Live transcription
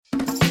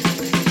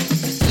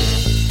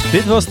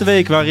Dit was de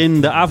week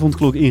waarin de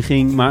avondklok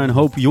inging, maar een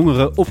hoop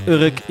jongeren op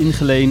Urk, in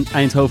Geleen,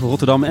 Eindhoven,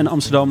 Rotterdam en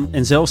Amsterdam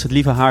en zelfs het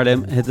lieve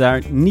Haarlem het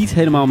daar niet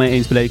helemaal mee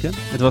eens bleken.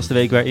 Het was de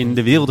week waarin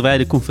de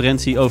wereldwijde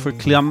conferentie over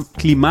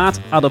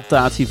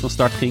klimaatadaptatie van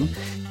start ging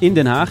in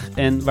Den Haag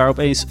en waar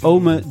opeens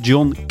ome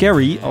John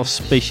Kerry als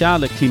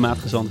speciale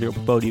klimaatgezant weer op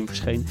het podium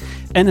verscheen.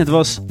 En het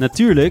was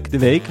natuurlijk de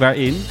week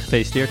waarin,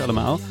 gefeliciteerd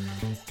allemaal,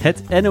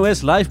 het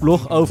NOS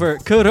Live-blog over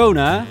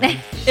corona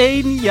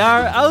 1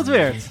 jaar oud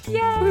werd. Yay!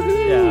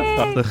 Ja,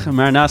 prachtig.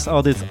 Maar naast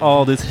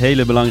al dit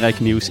hele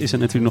belangrijke nieuws is er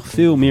natuurlijk nog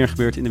veel meer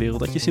gebeurd in de wereld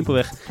dat je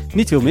simpelweg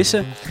niet wil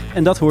missen.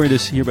 En dat hoor je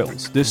dus hier bij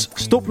ons. Dus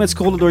stop met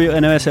scrollen door je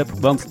NOS-app,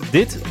 want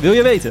dit wil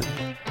je weten.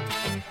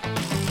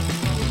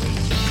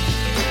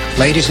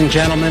 Ladies and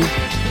gentlemen,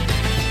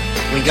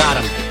 we got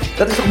him.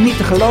 Dat is toch niet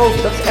te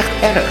geloven? Dat is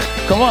echt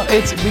erg. Come on,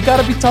 we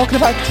gotta be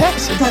talking about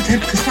Texas. Dat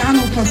heb gestaan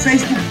op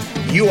Facebook.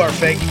 You are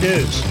fake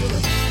news.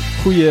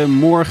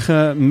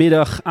 Goedemorgen,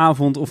 middag,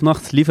 avond of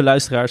nacht, lieve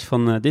luisteraars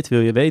van Dit Wil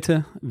Je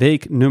Weten.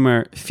 Week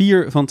nummer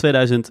 4 van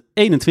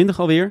 2021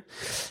 alweer.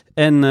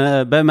 En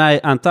bij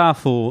mij aan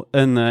tafel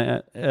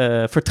een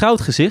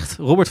vertrouwd gezicht,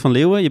 Robert van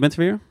Leeuwen. Je bent er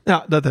weer?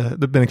 Ja,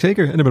 dat ben ik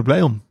zeker en daar ben ik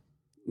blij om.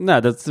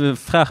 Nou, dat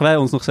vragen wij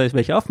ons nog steeds een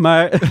beetje af,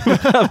 maar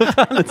we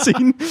gaan het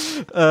zien.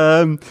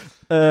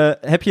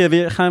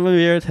 Gaan we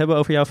weer het hebben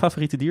over jouw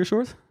favoriete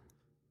diersoort?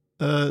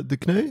 De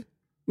kneu?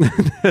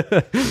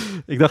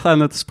 Ik dacht aan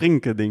het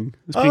springding.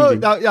 Oh,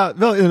 nou ja,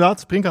 wel inderdaad,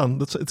 sprinkhaan.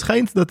 Het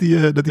schijnt dat die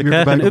weer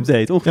voorbij komt. Een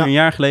update. Ongeveer een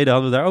jaar geleden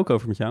hadden we daar ook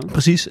over met jou.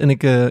 Precies, en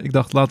ik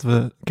dacht laten we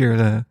een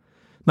keer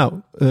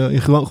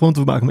in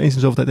gewoonte maken om eens in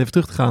zoveel tijd even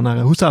terug te gaan naar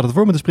hoe staat het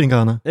voor met de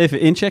sprinkhanen? Even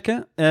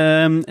inchecken.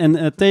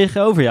 En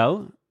tegenover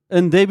jou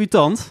een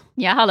debutant.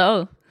 Ja,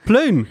 hallo.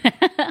 Pleun.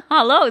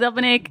 Hallo, dat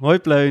ben ik. Hoi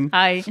Pleun.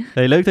 Hi.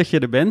 Hey, leuk dat je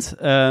er bent.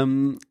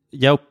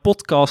 Jouw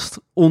podcast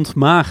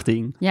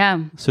Ontmaagding. Ja.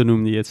 Zo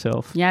noemde je het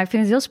zelf. Ja, ik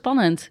vind het heel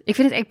spannend.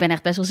 Ik ben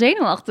echt best wel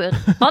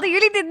zenuwachtig. Hadden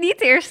jullie dit niet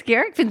de eerste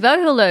keer? Ik vind het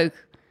wel heel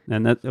leuk.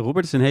 Nou,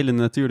 Robert is een hele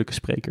natuurlijke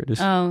spreker. Dus.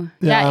 Oh,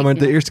 maar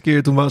de eerste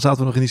keer toen zaten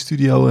we nog in die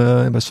studio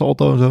bij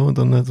Salto en zo. En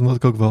toen had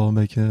ik ook wel een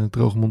beetje een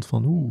droge mond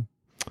van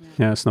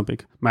Ja, snap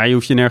ik. Maar je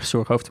hoeft je nergens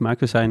zorgen over te maken.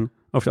 We zijn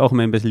over het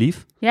algemeen best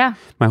lief. Ja.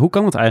 Maar hoe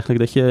kan het eigenlijk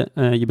dat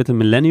je bent een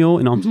millennial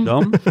in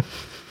Amsterdam.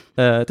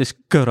 Het is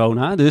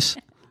corona, dus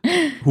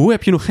hoe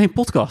heb je nog geen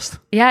podcast?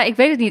 Ja, ik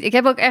weet het niet. Ik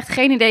heb ook echt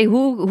geen idee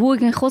hoe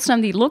ik in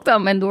godsnaam die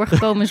lockdown ben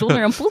doorgekomen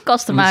zonder een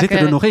podcast te maken. We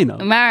zitten er nog in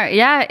dan. Maar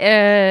ja,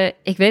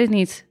 ik weet het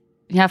niet.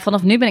 Ja,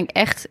 vanaf nu ben ik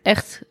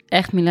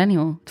echt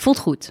millennial. Het voelt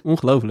goed.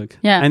 Ongelooflijk.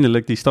 Ja.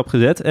 Eindelijk die stap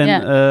gezet.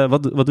 En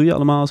wat doe je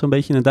allemaal zo'n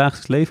beetje in het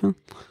dagelijks leven?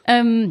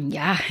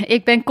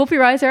 Ik ben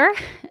copywriter.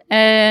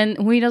 En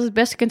hoe je dat het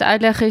beste kunt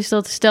uitleggen is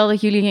dat stel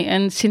dat jullie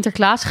een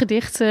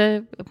Sinterklaasgedicht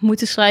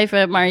moeten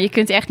schrijven, maar je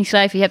kunt echt niet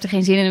schrijven, je hebt er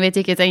geen zin in, weet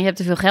ik het, en je hebt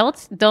te veel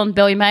geld, dan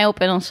bel je mij op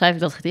en dan schrijf ik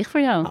dat gedicht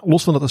voor jou.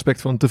 Los van het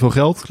aspect van te veel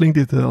geld klinkt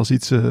dit als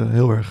iets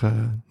heel erg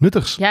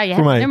nuttigs voor mij. Ja,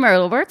 je hebt een nummer,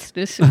 Robert,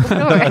 dus kom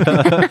door.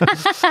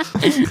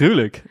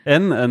 Gruwelijk.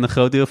 En een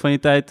groot deel van je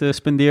tijd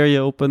spendeer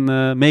je op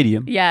een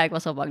medium. Ja, ik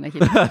was al bang dat je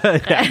het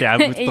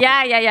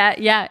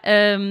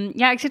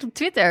ja, ik zit op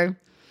Twitter.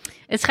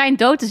 Het schijnt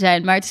dood te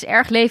zijn, maar het is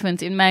erg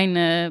levend in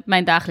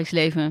mijn dagelijks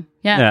leven.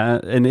 Ja,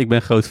 en ik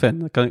ben groot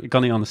fan. Ik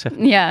kan niet anders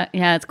zeggen. Ja,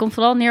 het komt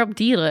vooral neer op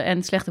dieren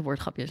en slechte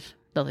woordgrapjes.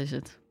 Dat is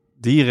het.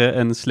 Dieren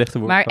en slechte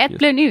woordgrapjes. Maar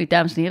 @plenu,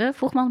 dames en heren,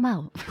 volg me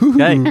allemaal.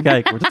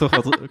 Kijk, wordt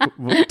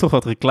er toch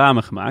wat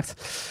reclame gemaakt.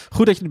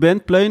 Goed dat je er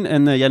bent, Pleun.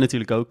 En jij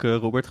natuurlijk ook,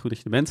 Robert. Goed dat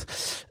je er bent.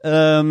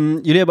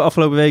 Jullie hebben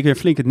afgelopen week weer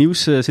flink het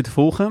nieuws zitten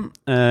volgen.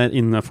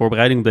 In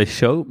voorbereiding op deze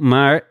show.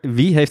 Maar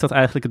wie heeft dat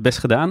eigenlijk het best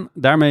gedaan?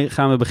 Daarmee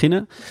gaan we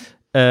beginnen.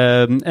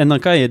 En dan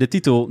kan je de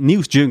titel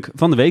Nieuwsjunk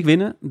van de week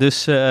winnen.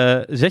 Dus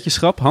zet je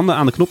schrap, handen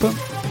aan de knoppen.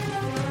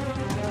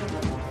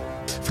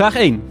 Vraag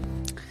 1.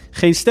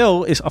 Geen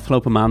Stel is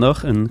afgelopen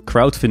maandag een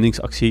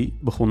crowdfundingsactie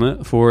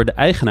begonnen voor de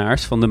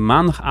eigenaars van de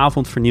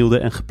maandagavond vernielde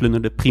en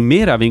geplunderde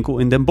Primera winkel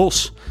in Den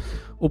Bosch.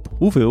 Op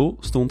hoeveel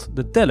stond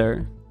de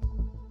teller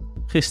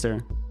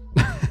gisteren?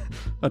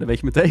 Oh, dat weet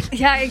je meteen.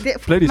 Ja, ik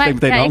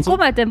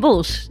kom uit Den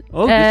Bosch.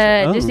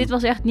 Dus dit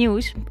was echt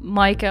nieuws.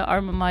 Maaike,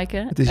 arme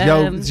Maaike. Het is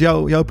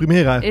jouw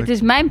Primera eigenlijk. Het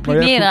is mijn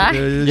Primera.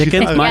 Je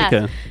kent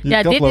Maaike.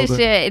 Ja,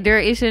 er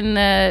is een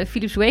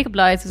Philips Wake-up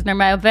light naar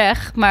mij op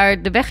weg.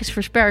 Maar de weg is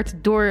versperd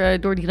door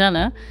die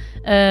rennen.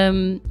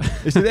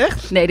 Is dit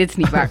echt? Nee, dit is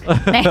niet waar.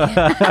 Nee.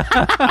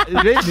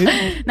 Ik weet het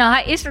niet. Nou,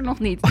 hij is er nog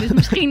niet. Dus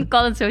misschien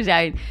kan het zo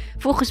zijn.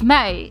 Volgens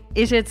mij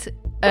is het...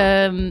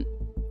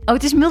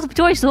 het is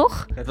multiple choice,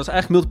 toch? Ja, het was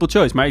eigenlijk multiple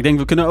choice, maar ik denk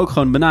we kunnen ook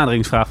gewoon een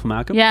benaderingsvraag van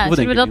maken. Ja,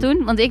 zullen we dat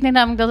doen? Want ik denk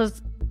namelijk dat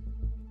het...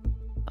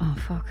 Oh,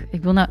 fuck.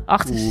 Ik wil nou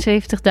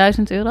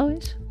 €78.000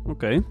 is.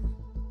 Oké.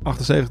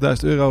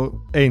 €78.000,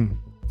 1.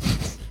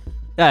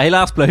 Ja,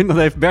 helaas, Pleun. Dat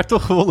heeft Bert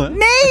toch gewonnen.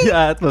 Nee!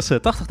 Ja, het was €80.000.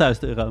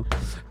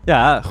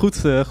 Ja, goed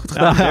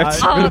gedaan, Bert.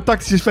 Ik ben een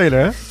tactische speler,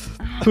 hè?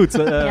 Goed.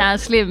 Ja,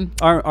 slim.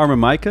 Arme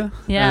Maaike.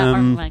 Ja,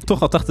 arme Maaike.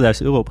 Toch al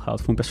 €80.000 opgehaald.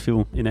 Vond ik best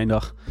veel in één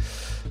dag.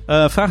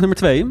 Vraag nummer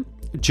 2.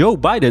 Joe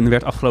Biden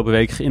werd afgelopen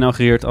week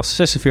geïnaugureerd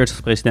als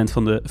 46e president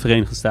van de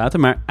Verenigde Staten.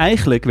 Maar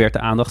eigenlijk werd de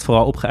aandacht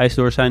vooral opgeëist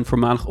door zijn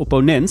voormalig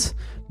opponent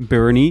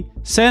Bernie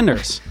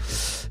Sanders.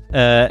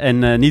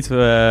 Niet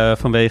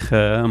vanwege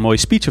een mooie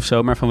speech of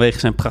zo, maar vanwege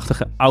zijn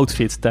prachtige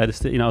outfit tijdens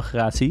de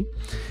inauguratie.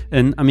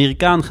 Een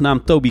Amerikaan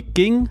genaamd Toby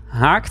King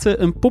haakte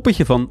een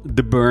poppetje van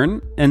The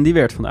Burn en die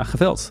werd vandaag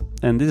geveld.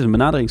 En dit is een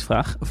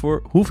benaderingsvraag.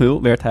 Voor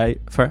hoeveel werd hij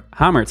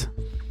verhamerd?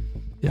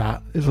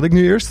 Ja, is wat ik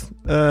nu eerst.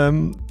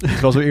 Ik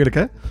was zo eerlijk,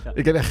 hè? Ja.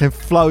 Ik heb echt geen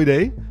flauw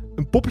idee.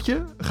 Een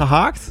poppetje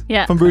gehaakt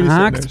van Bernie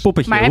Sanders.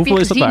 Poppetje. Maar hoeveel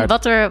heb je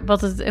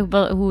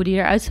gezien hoe die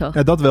eruit zag?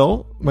 Ja, dat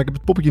wel. Maar ik heb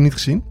het poppetje niet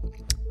gezien.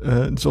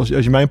 Dus als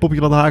je mij een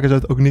poppetje laat haken,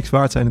 zou het ook niks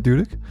waard zijn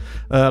natuurlijk.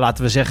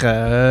 Laten we zeggen,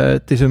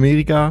 het is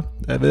Amerika.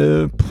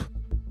 De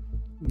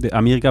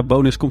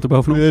Amerika-bonus komt er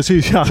bovenop.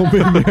 Precies, ja.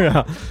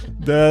 Ja.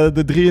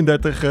 De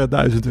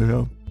 33.000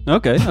 euro.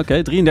 Oké,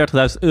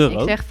 33.000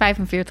 euro. Ik zeg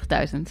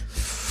 45.000.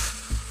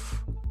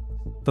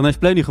 Dan heeft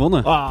Pleunie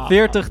gewonnen.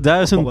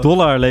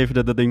 $40.000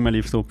 leverde dat ding maar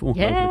liefst op.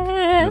 Ongelooflijk.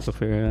 Yes. Dat is toch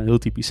weer heel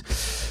typisch.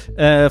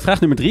 Vraag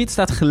nummer 3. Het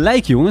staat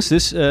gelijk, jongens.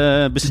 Dus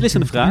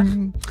beslissende vraag.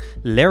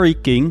 Larry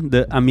King,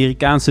 de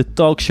Amerikaanse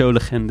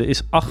talkshow-legende,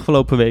 is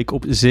afgelopen week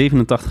op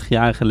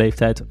 87-jarige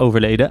leeftijd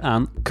overleden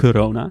aan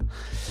corona.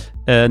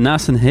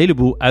 Naast een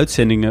heleboel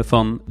uitzendingen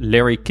van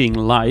Larry King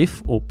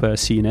live op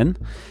CNN...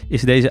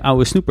 is deze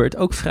oude snoepert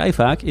ook vrij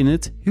vaak in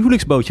het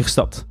huwelijksbootje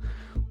gestapt.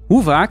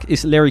 Hoe vaak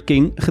is Larry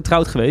King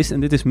getrouwd geweest? En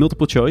dit is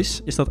multiple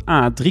choice. Is dat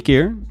A, 3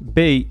 keer, B,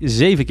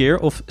 7 keer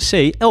of C,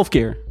 11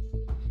 keer?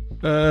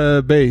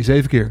 B,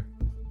 7 keer.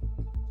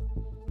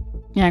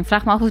 Ja, ik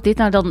vraag me af of dit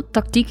nou dan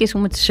tactiek is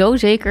om het zo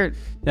zeker...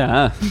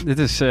 Ja, dit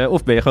is...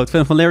 of ben je groot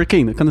fan van Larry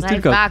King? Dat kan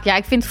natuurlijk ook. Vaak. Ja,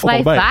 ik vind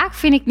vrij vaak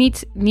vind ik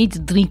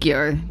niet 3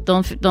 keer.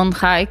 Dan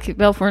ga ik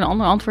wel voor een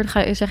ander antwoord,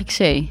 zeg ik C,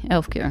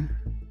 11 keer.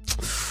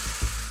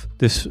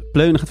 Dus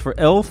Pleune gaat voor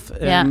 11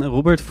 en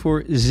Robert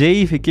voor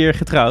 7 keer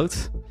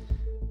getrouwd.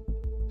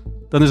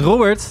 Dan is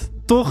Robert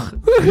toch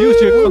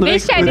nieuwsjuk van de week.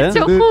 Wist jij dit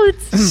zo goed?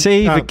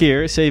 7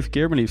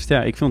 keer maar liefst.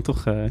 Ja, ik vind het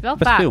toch wel best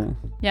vaak. veel.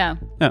 Ja.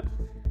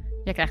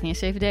 Jij krijgt niet eens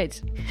 7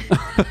 dates.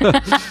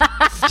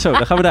 Zo,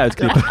 dan gaan we eruit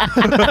knippen.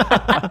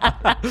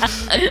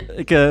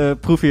 Ik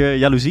proef hier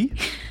jaloezie.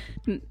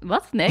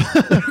 Wat? Nee.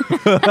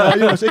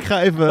 Jongens, ik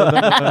ga even...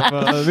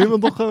 Wil je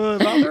nog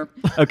water?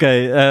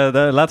 Oké,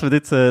 laten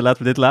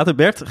we dit laten.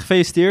 Bert,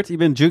 gefeliciteerd. Je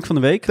bent junk van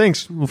de week.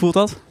 Thanks. Hoe voelt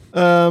dat?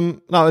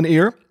 Nou, een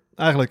eer.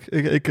 Eigenlijk.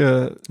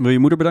 Wil je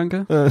moeder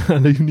bedanken?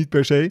 Nee, niet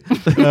per se.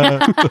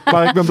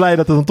 Maar ik ben blij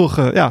dat het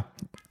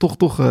dan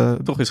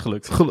toch is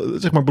gelukt.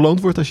 Zeg maar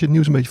beloond wordt als je het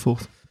nieuws een beetje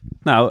volgt.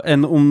 Nou,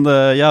 en om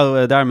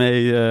jou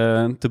daarmee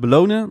te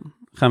belonen,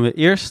 gaan we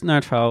eerst naar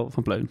het verhaal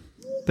van Pleun.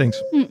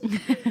 Thanks.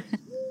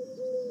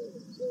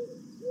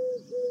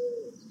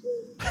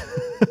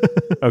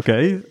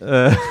 Oké.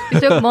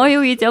 Het is ook mooi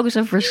hoe je telkens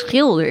een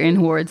verschil erin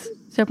hoort.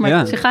 Zeg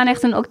maar, Ze gaan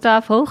echt een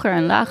octaaf hoger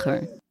en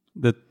lager.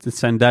 Het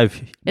zijn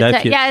duifjes.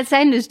 Het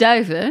zijn dus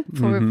duiven,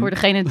 voor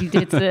degenen die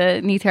dit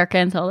niet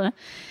herkend hadden.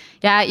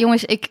 Ja,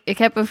 jongens, ik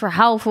heb een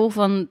verhaal vol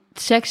van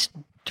seks,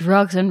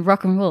 drugs en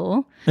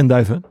rock'n'roll. En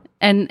duiven.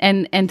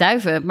 En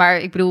duiven. Maar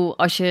ik bedoel,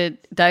 als je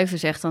duiven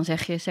zegt, dan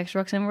zeg je seks,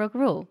 drugs en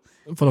rock'n'roll.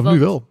 Nu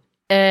wel.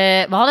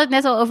 We hadden het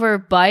net al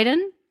over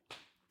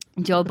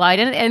Joe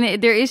Biden. En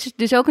er is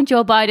dus ook een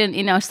Joe Biden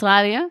in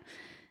Australië.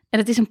 En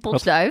het is een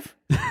postduif.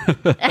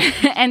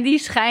 En die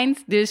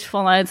schijnt dus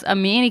vanuit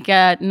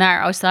Amerika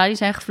naar Australië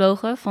zijn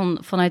gevlogen.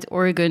 Vanuit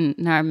Oregon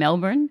naar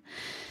Melbourne.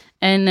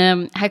 En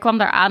hij kwam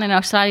daar aan in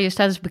Australië.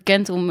 Staat dus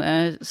bekend om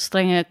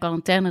strenge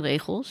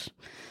quarantaineregels.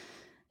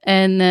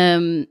 En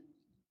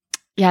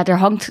er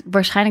hangt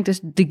waarschijnlijk dus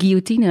de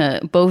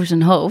guillotine boven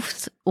zijn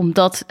hoofd.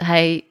 Omdat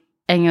hij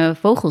enge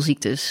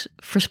vogelziektes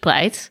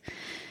verspreidt.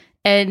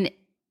 En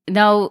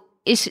nou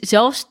is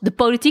zelfs de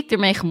politiek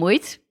ermee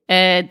gemoeid.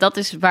 Dat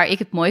is waar ik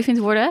het mooi vind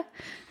worden.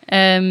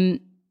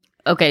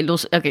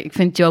 Ik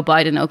vind Joe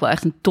Biden ook wel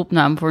echt een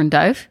topnaam voor een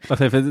duif.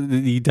 Wacht even,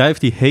 die duif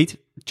die heet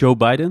Joe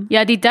Biden?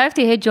 Ja, die duif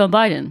die heet Joe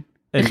Biden.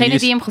 Degene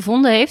die hem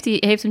gevonden heeft, die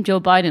heeft hem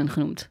Joe Biden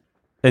genoemd.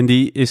 En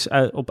die is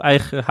op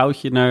eigen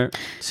houtje naar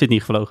Sydney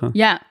gevlogen?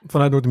 Ja.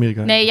 Vanuit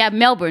Noord-Amerika? Nee, ja,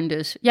 Melbourne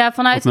dus. Ja,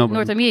 vanuit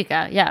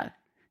Noord-Amerika, ja.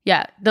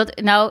 Ja,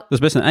 dat is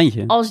best een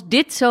eindje. Als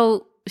dit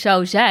zo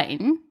zou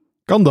zijn...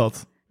 Kan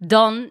dat?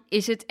 Dan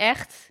is het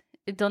echt...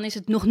 Dan is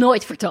het nog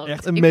nooit vertoond.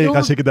 Echt een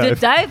mega sikke duif.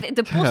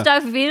 De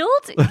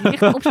postduivenwereld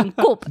ligt op zijn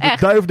kop. Echt.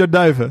 De duif der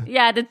duiven.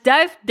 Ja, de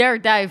duif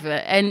der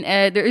duiven. En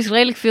er is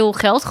redelijk veel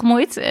geld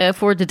gemoeid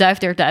voor de duif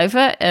der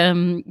duiven.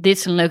 Dit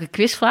is een leuke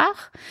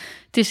quizvraag.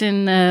 Het is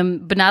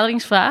een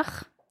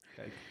benaderingsvraag.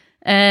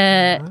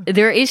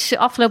 Er is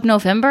afgelopen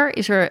november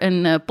is er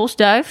een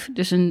postduif,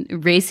 dus een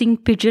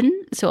racing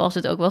pigeon, zoals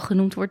het ook wel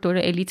genoemd wordt door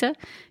de elite,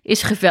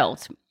 is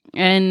geveld.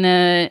 En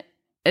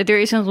er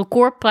is een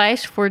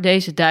recordprijs voor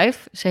deze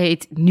duif. Ze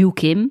heet New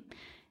Kim.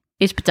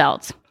 Is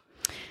betaald.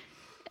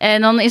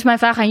 En dan is mijn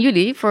vraag aan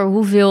jullie. Voor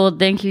hoeveel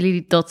denken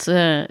jullie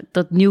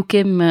dat New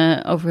Kim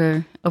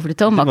over de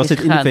toonbank is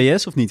gegaan? Was dit in de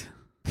VS of niet?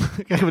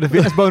 Krijgen we de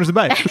VS-bonus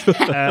erbij?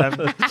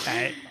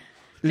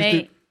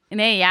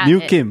 Nee, ja.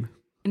 New Kim.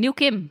 New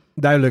Kim.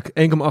 Duidelijk,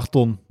 1,8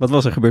 ton. Wat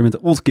was er gebeurd met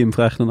de Old Kim,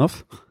 vraag je dan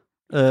af?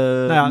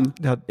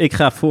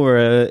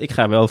 Ik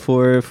ga wel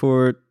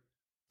voor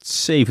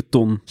 7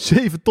 ton.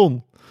 7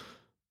 ton?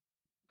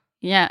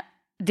 Ja,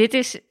 dit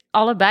is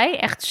allebei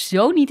echt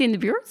zo niet in de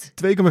buurt.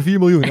 2,4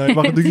 miljoen. Nou, ik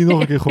mag natuurlijk niet nog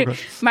een keer gokken.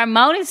 Maar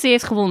Maurits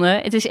heeft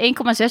gewonnen. Het is 1,6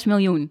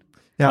 miljoen.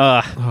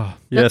 Ja.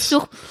 Yes. Dat is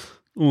toch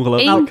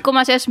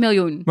ongelooflijk. 1,6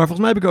 miljoen. Maar volgens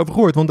mij heb ik erover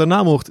gehoord, want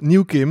daarna mocht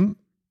Nieuw Kim...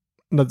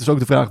 Dat is ook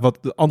de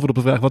antwoord op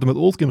de vraag wat er met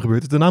Old Kim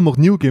gebeurt. Daarna mocht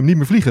Nieuw Kim niet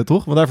meer vliegen,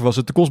 toch? Want daarvoor was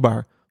het te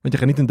kostbaar. Want je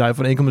gaat niet een duif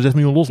van 1,6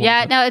 miljoen loslaten.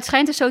 Ja, nou, het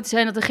schijnt dus zo te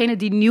zijn dat degene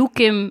die Nieuw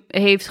Kim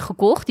heeft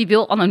gekocht, die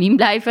wil anoniem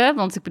blijven.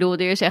 Want ik bedoel,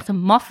 er is echt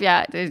een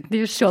maffia. Er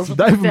is zoveel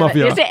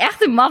duivenmaffia. Er is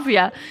echt een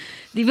maffia.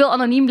 Die wil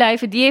anoniem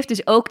blijven. Die heeft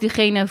dus ook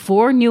degene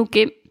voor Nieuw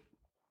Kim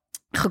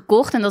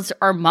gekocht. En dat is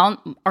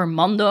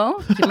Armando.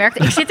 Dus je merkt,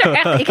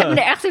 ik heb me er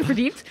echt in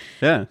verdiept.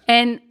 Ja.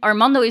 En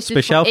Armando is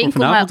speciaal dus voor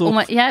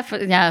vanavond?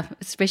 Ja,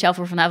 speciaal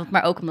voor vanavond,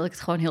 maar ook omdat ik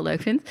het gewoon heel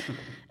leuk vind.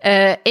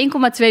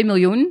 1,2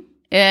 miljoen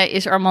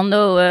is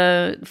Armando...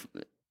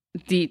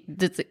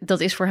 dat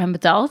is voor hem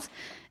betaald.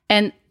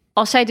 En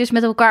als zij dus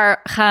met elkaar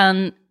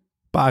gaan...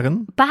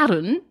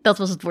 Paren, dat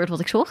was het woord wat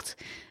ik zocht.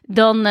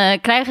 Dan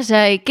krijgen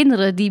zij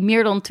kinderen die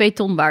meer dan 2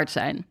 ton waard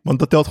zijn. Want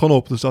dat telt gewoon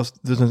op. Dus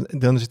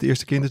dan is het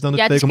eerste kind is dan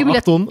het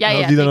 2,8 ton. Ja,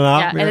 en die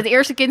daarna en het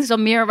eerste kind is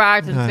dan meer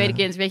waard. En het tweede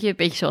kind, weet je, een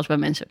beetje zoals bij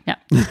mensen. Ja.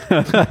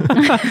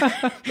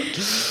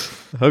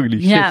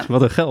 Holy shit,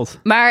 wat een geld.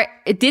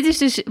 Maar dit is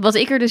dus, wat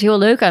ik er dus heel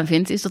leuk aan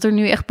vind, is dat er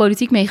nu echt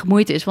politiek mee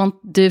gemoeid is. Want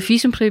de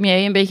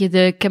vicepremier, een beetje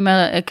de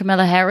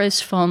Kamala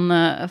Harris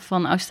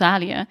van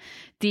Australië,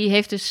 die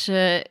heeft dus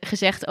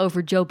gezegd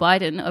over Joe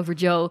Biden, over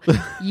Joe,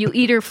 you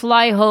either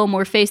fly home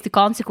or face the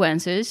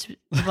consequences.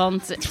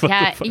 Want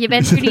je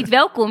bent hier niet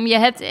welkom. Je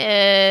hebt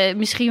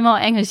misschien wel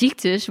enge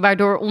ziektes,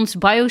 waardoor ons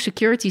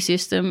biosecurity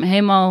system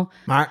helemaal...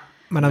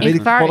 Maar dan weet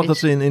ik toevallig dat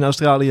ze in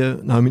Australië,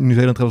 nou in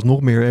Nieuw-Zeeland trouwens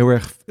nog meer, heel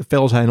erg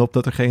fel zijn op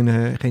dat er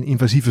geen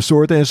invasieve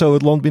soorten en zo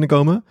het land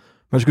binnenkomen.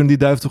 Maar ze kunnen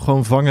die duif toch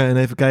gewoon vangen en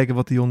even kijken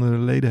wat hij onder de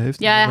leden heeft.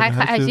 Ja,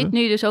 hij zit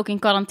nu dus ook in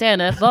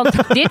quarantaine.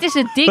 Want dit is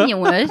het ding,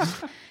 jongens.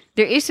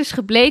 Er is dus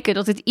gebleken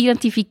dat het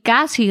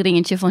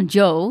identificatieringetje van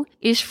Joe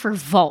is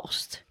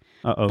vervalst.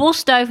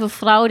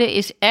 Postduivenfraude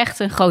is echt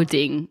een groot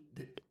ding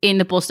in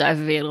de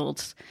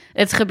postduivenwereld.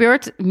 Het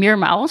gebeurt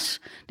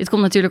meermaals. Dit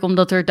komt natuurlijk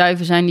omdat er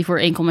duiven zijn die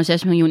voor 1,6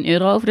 miljoen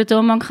euro over de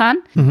toonbank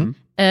gaan.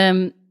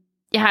 Mm-hmm.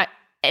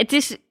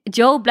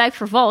 Joe blijkt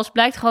vervalst,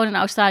 blijkt gewoon een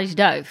Australisch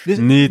duif.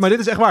 Maar dit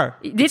is echt waar.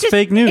 Dit is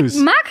fake news.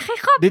 Ik maak geen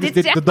grap. Dit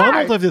is echt de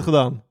Donald heeft dit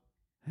gedaan.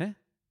 Hè?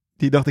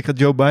 Die dacht, ik ga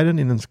Joe Biden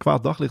in een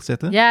kwaad daglicht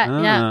zetten.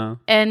 Ja.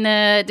 En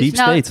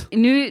dus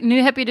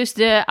nu heb je dus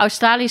de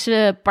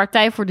Australische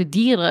Partij voor de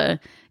Dieren.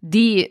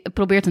 Die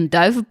probeert een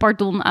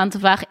duivenpardon aan te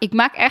vragen. Ik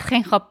maak echt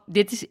geen grap.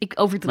 Ik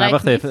overdrijf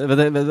maar wacht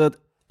even.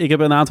 Ik heb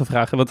een aantal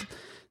vragen.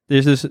 Er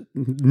is dus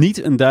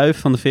niet een duif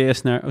van de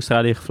VS naar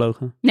Australië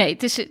gevlogen? Nee,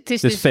 het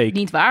is dus fake.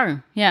 niet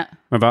waar. Ja.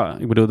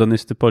 Maar ik bedoel, dan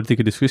is de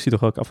politieke discussie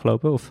toch ook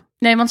afgelopen? Of?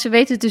 Nee, want ze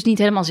weten het dus niet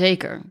helemaal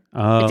zeker.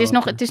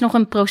 Het is nog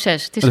een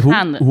proces. Het is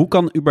gaande. Hoe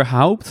kan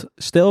überhaupt...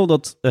 Stel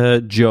dat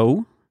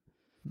Joe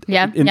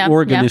in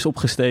Oregon is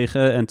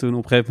opgestegen en toen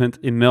op een gegeven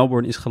moment in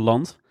Melbourne is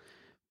geland.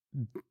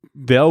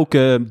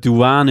 Welke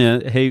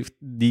douane heeft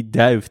die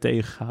duif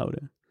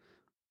tegengehouden?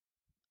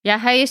 Ja,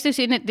 hij is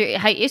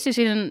dus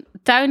in een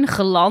tuin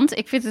geland.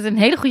 Ik vind het een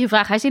hele goede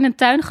vraag. Hij is in een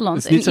tuin geland.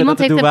 Het is niet zo dat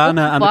de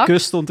douane aan de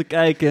kust stond te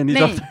kijken en die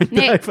zag er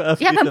duif af.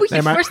 Ja, maar moet je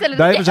je voorstellen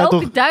dat je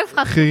elke duif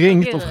gaat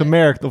geringd of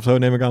gemerkt of zo,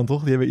 neem ik aan,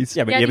 toch? Die hebben iets...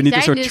 Ja, maar die hebben niet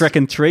een soort track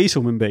and trace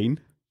om hun been.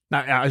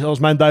 Nou ja, als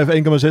mijn duif 1,6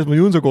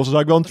 miljoen zou kosten,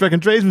 zou ik wel een track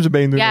and trace met zijn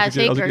been doen. Ja,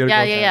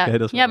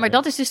 zeker. Ja, maar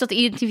dat is dus dat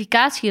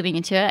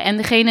identificatieringetje. En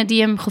degene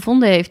die hem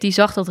gevonden heeft, die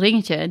zag dat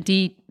ringetje. En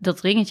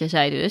dat ringetje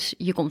zei dus,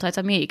 je komt uit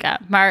Amerika.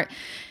 Maar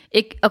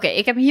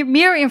ik heb hier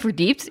meer in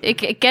verdiept.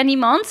 Ik ken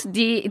iemand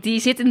die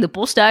zit in de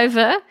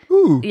postduiven.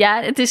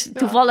 Ja, het is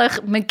toevallig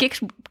mijn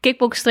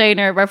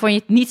kickbox-trainer waarvan je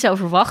het niet zou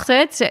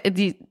verwachten.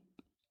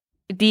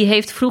 Die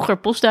heeft vroeger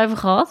postduiven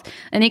gehad.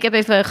 En ik heb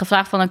even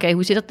gevraagd van, oké,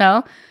 hoe zit dat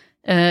nou?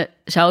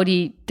 Zou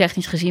die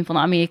technisch gezien van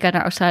Amerika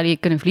naar Australië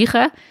kunnen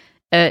vliegen?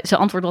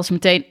 Zijn antwoord was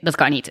meteen, dat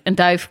kan niet. Een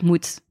duif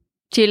moet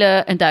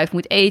chillen, een duif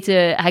moet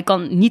eten. Hij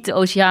kan niet de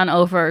oceaan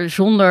over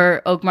zonder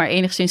ook maar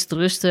enigszins te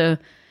rusten.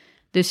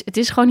 Dus het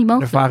is gewoon niet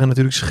mogelijk. Er varen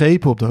natuurlijk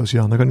schepen op de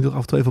oceaan. Daar kan hij toch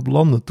af en toe even op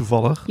landen,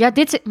 toevallig? Ja,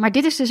 maar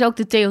dit is dus ook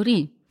de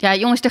theorie. Ja,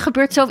 jongens, er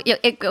gebeurt zoveel.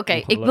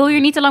 Ik wil hier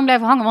niet te lang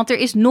blijven hangen, want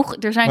er zijn nog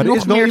meer schandalen. Maar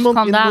er is wel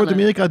iemand in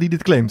Noord-Amerika die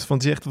dit claimt.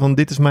 Want die zegt van,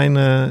 dit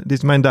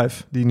is mijn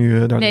duif die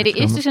nu daar Nee, er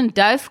is dus een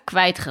duif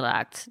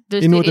kwijtgeraakt.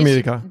 Dus in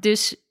Noord-Amerika?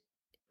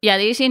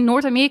 In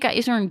Noord-Amerika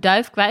is er een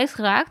duif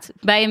kwijtgeraakt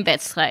bij een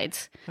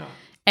wedstrijd. Ja.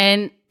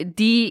 En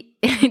die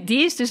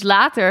is dus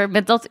later,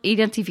 met dat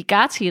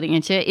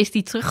identificatieringetje, is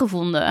die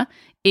teruggevonden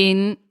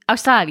in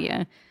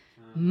Australië.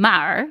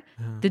 Maar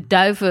de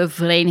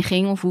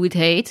duivenvereniging, of hoe het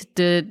heet,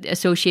 de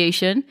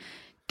association,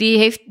 die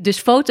heeft dus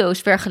foto's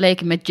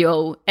vergeleken met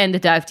Joe en de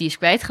duif die is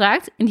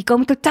kwijtgeraakt. En die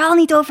komen totaal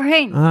niet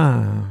overheen.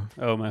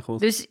 Oh mijn god.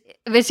 Dus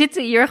we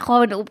zitten hier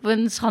gewoon op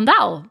een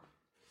schandaal.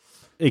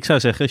 ik zou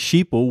zeggen,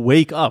 sheeple,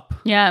 wake up.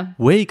 Ja.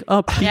 Wake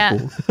up,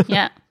 sheeple.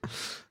 Ja.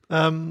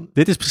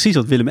 Dit is precies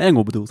wat Willem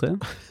Engel bedoelt, hè?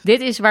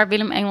 Dit is waar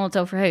Willem Engel het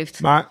over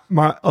heeft.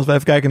 Maar als wij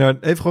even kijken naar...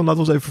 Laten we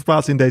ons even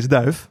verplaatsen in deze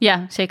duif.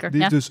 Ja, zeker.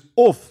 Die is dus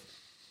of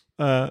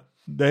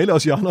de hele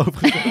oceaan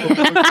overgegaan...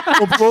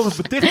 om vervolgens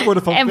beticht te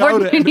worden van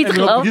fraude... en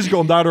het risico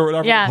om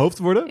daardoor hoofd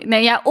te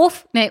worden.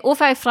 Of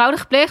hij heeft fraude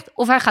gepleegd,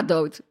 of hij gaat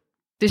dood.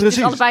 Dus het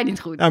is allebei niet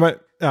goed.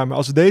 Ja, maar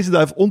als we deze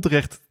duif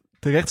onterecht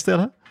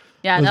terechtstellen...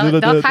 Ja,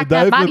 dan ga ik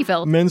naar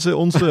Malieveld. Mensen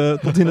ons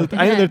tot in het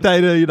einde der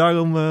tijden je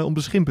daarom om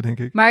beschimpen, denk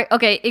ik. Maar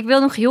oké, ik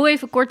wil nog heel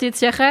even kort dit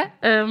zeggen.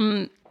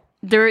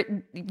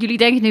 Jullie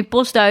denken nu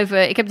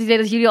postduiven. Ik heb het idee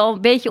dat jullie al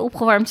een beetje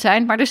opgewarmd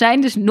zijn. Maar er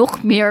zijn dus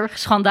nog meer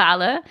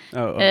schandalen.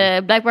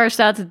 Blijkbaar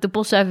staat de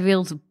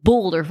postduivenwereld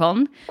bol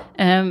ervan.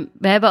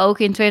 We hebben ook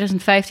in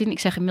 2015, ik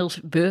zeg inmiddels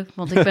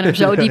want ik ben er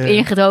zo diep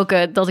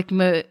ingedoken dat ik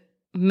me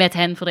met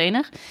hen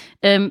verenig.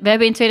 We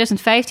hebben in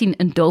 2015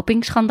 een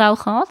dopingschandaal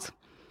gehad.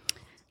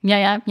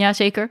 Ja,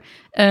 zeker.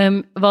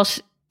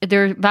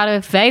 Er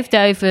waren 5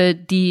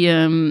 duiven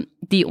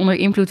die onder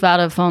invloed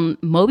waren van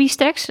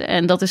Mobistex.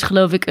 En dat is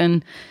geloof ik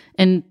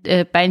een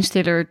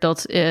pijnstiller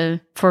dat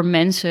voor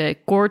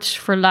mensen koorts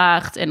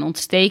verlaagt en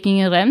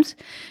ontstekingen remt.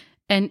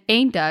 En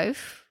 1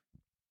 duif,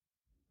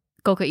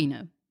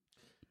 cocaïne.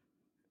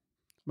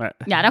 Maar,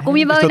 dan kom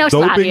je wel in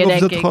Australië,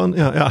 denk ik. Gewoon,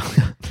 ja.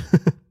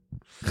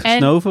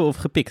 Gesnoven of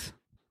gepikt?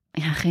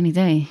 Ja, geen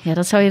idee. Ja,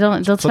 dat zou je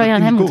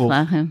aan hem moeten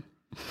vragen.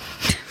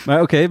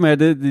 Maar maar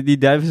die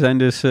duiven zijn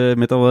dus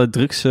met alle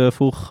drugs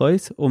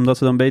volgegooid, omdat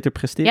ze dan beter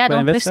presteren bij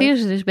een wedstrijd? Ja,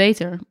 dan presteren ze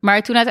dus beter.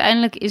 Maar toen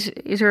uiteindelijk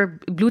is er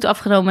bloed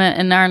afgenomen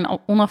en naar een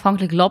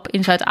onafhankelijk lab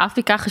in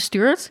Zuid-Afrika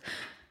gestuurd.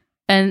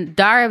 En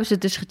daar hebben ze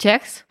het dus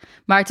gecheckt.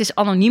 Maar het is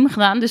anoniem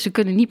gedaan, dus ze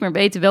kunnen niet meer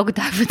weten welke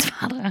duiven het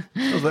waren.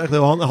 Dat is wel echt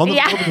heel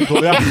handig.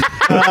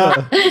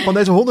 Ja. Van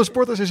deze 100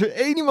 sporters is er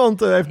 1 iemand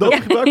heeft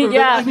doodgebruikt, maar we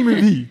weten eigenlijk niet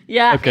meer wie.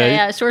 Ja,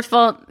 een soort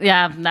van...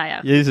 Ja, nou ja.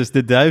 Jezus,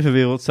 de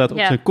duivenwereld staat op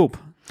zijn kop.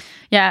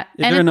 Ja,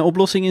 is er een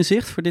oplossing in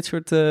zicht voor dit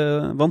soort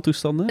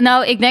wantoestanden?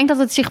 Nou, ik denk dat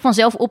het zich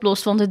vanzelf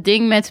oplost. Want het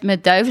ding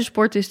met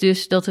duivensport is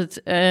dus dat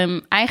het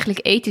eigenlijk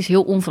ethisch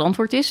heel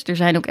onverantwoord is. Er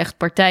zijn ook echt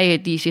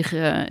partijen die zich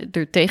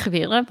er tegen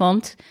weren.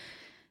 Want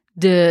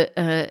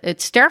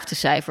het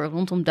sterftecijfer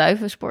rondom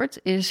duivensport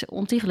is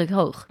ontiegelijk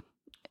hoog.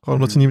 Gewoon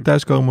omdat ze niet meer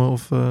thuiskomen?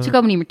 Of, ze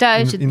komen niet meer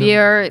thuis, het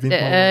weer...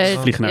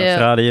 vliegen naar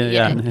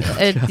Australië,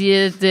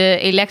 de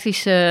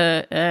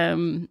elektrische...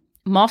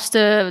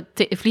 masten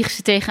vliegen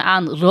ze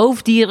tegenaan.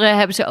 Roofdieren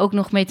hebben ze ook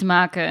nog mee te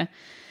maken.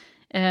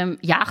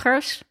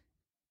 Jagers,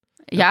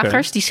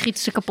 die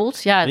schieten ze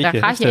kapot. Ja, daar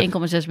gaat je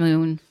 1,6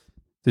 miljoen.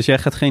 Dus jij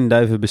gaat geen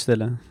duiven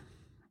bestellen?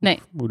 Nee.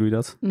 Hoe doe je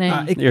dat? Nee.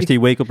 Eerst die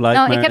wake-up light.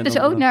 Nou, ik heb dus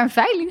ook naar een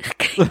veiling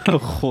gekeken.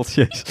 Oh god,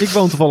 jezus. Ik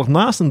woon toevallig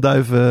naast een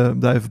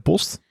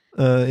duivenpost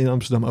in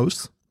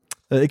Amsterdam-Oost.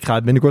 Ik ga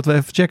het binnenkort wel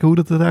even checken hoe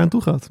dat er daar aan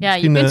toe gaat. Ja,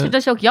 misschien, je kunt ze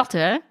dus ook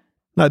jatten, hè?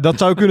 Nou, dat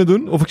zou ik kunnen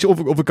doen.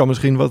 Of ik kan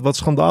misschien wat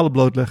schandalen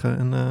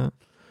blootleggen.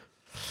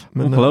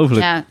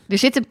 Ongelooflijk. Ja, er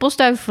zit een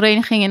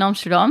postduivenvereniging in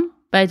Amsterdam,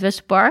 bij het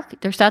Westerpark.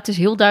 Daar staat dus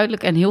heel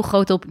duidelijk en heel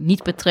groot op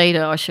niet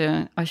betreden als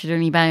je er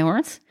niet bij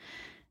hoort.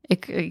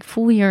 Ik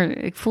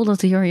voel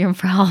dat hier een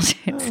verhaal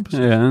zit.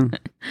 Ja,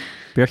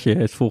 Bertje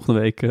heeft volgende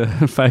week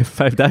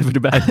 5 duiven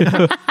erbij.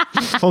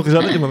 Gewoon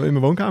gezellig in mijn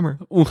woonkamer.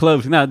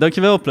 Ongelooflijk. Nou,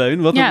 dankjewel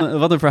Pleun.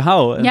 Wat een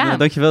verhaal. En,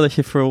 dankjewel dat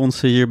je voor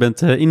ons hier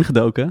bent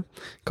ingedoken.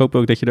 Ik hoop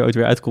ook dat je er ooit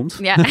weer uitkomt.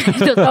 Ja,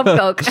 dat hoop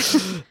ik ook.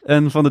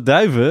 En van de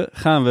duiven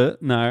gaan we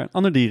naar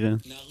andere dieren.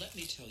 Now let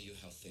me tell you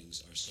how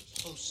things are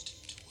supposed to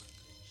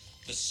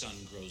work. The sun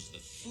grows the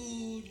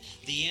food,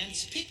 the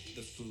ants pick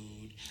the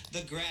food,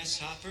 the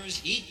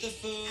grasshoppers eat the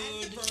food,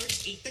 and the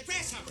birds eat the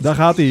grasshoppers. Daar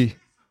gaat hij.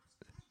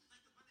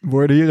 We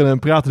worden hier een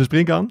pratende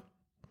sprinkhaan.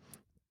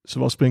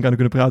 Zoals sprinkhanen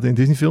kunnen praten in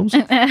Disneyfilms.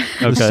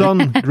 The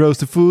sun grows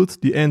the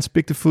food, the ants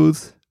pick the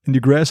food,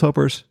 and the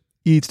grasshoppers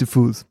eat the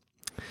food.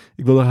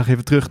 Ik wil dan graag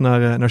even terug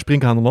naar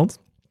Sprinkhanenland.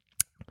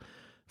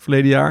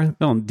 Verleden jaar...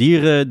 Wel een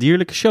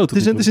dierlijke show.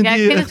 Ik vind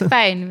het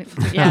fijn.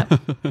 Ja.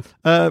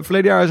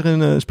 Verleden jaar is er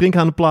een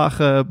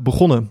sprinkhanenplaag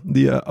begonnen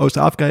die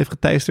Oost-Afrika heeft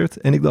geteisterd.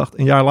 En ik dacht,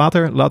 een jaar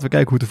later, laten we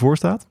kijken hoe het ervoor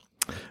staat.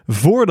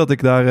 Voordat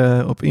ik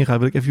daarop op inga,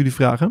 wil ik even jullie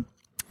vragen.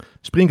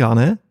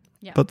 Sprinkhanen, hè?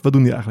 Ja. Wat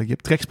doen die eigenlijk? Je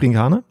hebt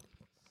treksprinkhanen.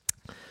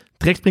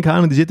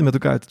 Treksprinkhanen die zitten met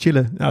elkaar te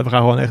chillen. Ja, we gaan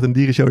gewoon echt een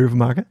dierenshow hiervan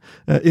maken.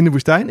 In de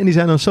woestijn. En die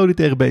zijn dan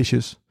solitaire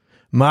beestjes.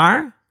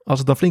 Maar als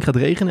het dan flink gaat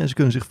regenen en ze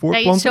kunnen zich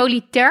voortplanten...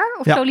 Solitair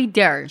of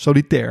solidair?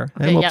 Solitair,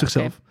 helemaal op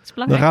zichzelf.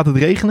 Dan gaat het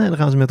regenen en dan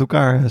gaan ze met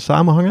elkaar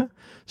samenhangen,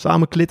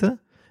 samen klitten.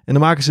 En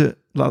dan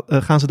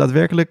gaan ze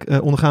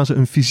daadwerkelijk, ondergaan ze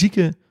een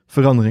fysieke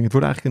verandering. Het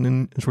wordt eigenlijk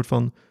een soort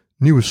van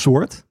nieuwe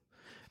soort.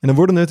 En dan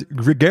worden het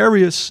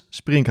gregarious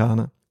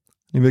sprinkhanen.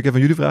 Nu wil ik even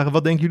aan jullie vragen,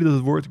 wat denken jullie dat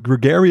het woord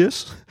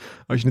gregarious,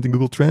 als je het in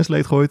Google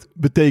Translate gooit,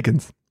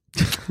 betekent?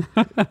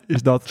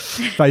 Is dat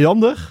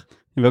vijandig?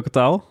 In welke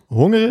taal?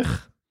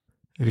 Hongerig?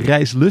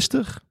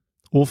 Reislustig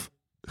of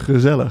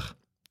gezellig?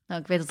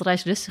 Nou, ik weet dat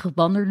reislustig of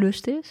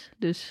wanderlust is,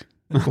 dus...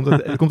 Het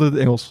komt uit het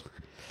Engels.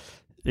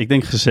 Ik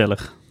denk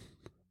gezellig.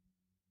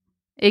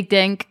 Ik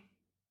denk...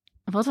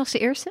 Wat was de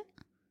eerste?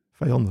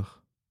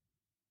 Vijandig.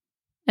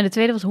 En de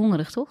tweede was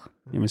hongerig, toch?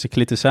 Ja, maar ze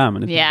klitten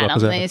samen. Dat Ja,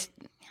 is dan is...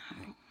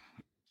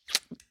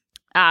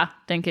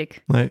 denk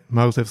ik. Nee,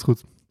 Maurits heeft het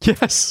goed.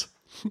 Yes!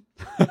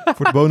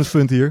 Voor de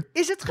bonuspunt hier.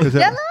 Is het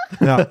gezellig?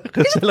 Ja,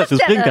 Gezellige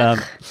sprinkhaan.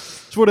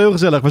 ze worden heel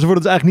gezellig, maar ze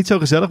worden dus eigenlijk niet zo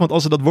gezellig. Want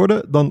als ze dat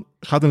worden, dan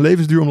gaat hun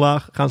levensduur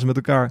omlaag. Gaan ze met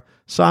elkaar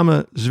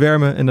samen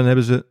zwermen en dan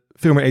hebben ze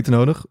veel meer eten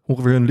nodig.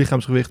 Ongeveer hun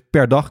lichaamsgewicht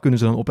per dag kunnen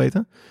ze dan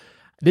opeten.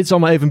 Dit is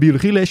allemaal even een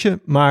biologielesje,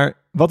 maar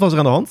wat was er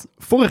aan de hand?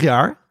 Vorig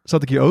jaar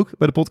zat ik hier ook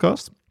bij de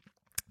podcast.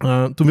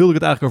 Toen wilde ik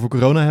het eigenlijk over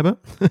corona hebben.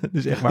 Dit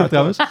is echt waar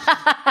trouwens.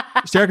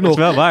 Sterker nog,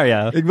 Dat is wel waar,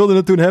 ja. ik wilde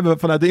het toen hebben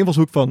vanuit de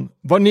invalshoek van...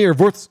 wanneer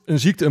wordt een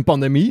ziekte een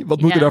pandemie?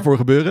 Wat moet er daarvoor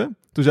gebeuren?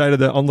 Toen zeiden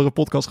de andere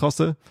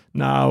podcastgasten...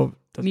 nou,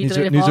 dat is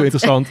niet zo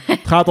interessant. Het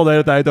gaat al de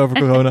hele tijd over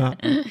corona.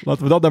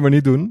 Laten we dat dan maar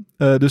niet doen.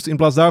 Dus in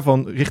plaats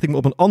daarvan richt ik me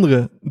op een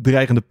andere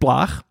dreigende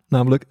plaag.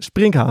 Namelijk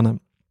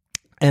sprinkhanen.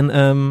 En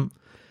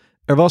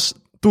er was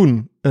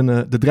toen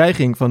de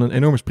dreiging van een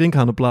enorme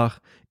sprinkhanenplaag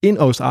in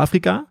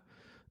Oost-Afrika...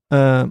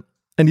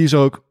 En die is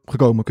ook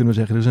gekomen, kunnen we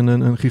zeggen. Dus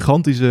een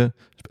gigantische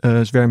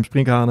zwerm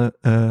sprinkhanen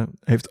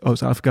heeft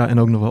Oost-Afrika en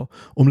ook nog wel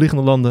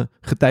omliggende landen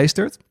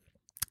geteisterd.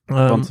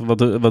 Want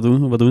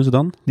wat doen ze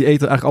dan? Die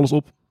eten eigenlijk alles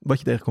op wat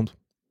je tegenkomt.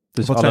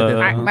 Dus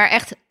maar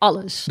echt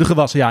alles? De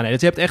gewassen, ja. Nee,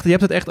 dus je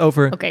hebt het echt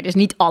over... Oké, dus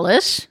niet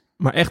alles.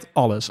 Maar echt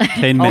alles.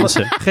 Geen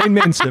mensen. Geen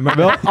mensen, maar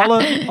wel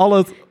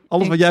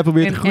alles wat jij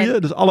probeert te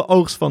groeien. Dus alle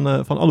oogst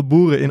van alle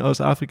boeren in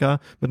Oost-Afrika.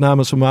 Met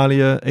name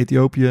Somalië,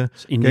 Ethiopië,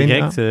 dus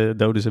indirect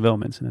doden ze wel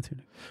mensen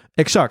natuurlijk.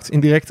 Exact.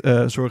 Indirect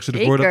zorgen ze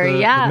ervoor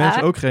dat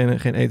mensen ook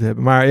geen eten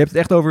hebben. Maar je hebt het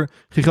echt over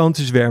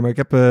gigantische zwermen. Ik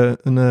heb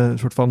een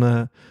soort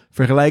van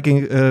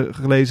vergelijking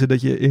gelezen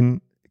dat je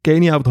in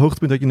Kenia op het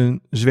hoogtepunt dat je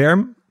een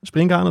zwerm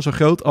sprinkhanen zo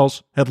groot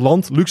als het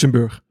land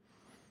Luxemburg.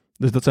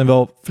 Dus dat zijn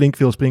wel flink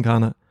veel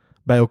sprinkhanen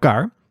bij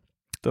elkaar.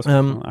 Dat is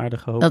een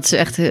aardige hoop. Dat is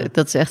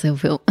echt heel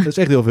veel. Dat is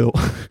echt heel veel.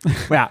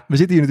 Maar ja, we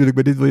zitten hier natuurlijk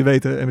bij Dit Wil Je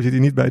Weten. En we zitten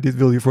hier niet bij Dit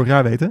Wil Je Vorig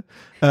Jaar Weten.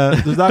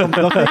 Dus daarom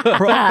dacht ik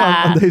vooral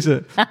aan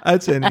deze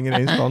uitzending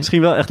ineens van...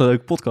 Misschien wel echt een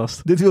leuke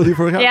podcast. Dit Wil Je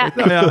Vorig Jaar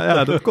Weten.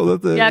 Nou dat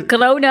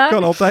corona.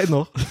 Kan altijd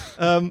nog.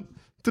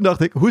 Toen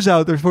dacht ik, hoe zou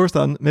het ervoor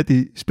staan met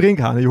die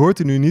sprinkhanen? Je hoort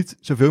er nu niet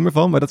zoveel meer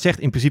van, maar dat zegt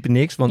in principe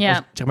niks.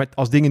 Want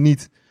als dingen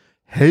niet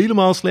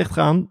helemaal slecht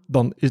gaan,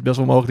 dan is het best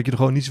wel mogelijk dat je er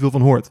gewoon niet zoveel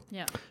van hoort.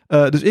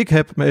 Ja. Dus ik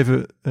heb me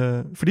even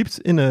verdiept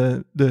in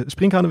de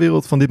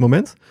sprinkhanenwereld van dit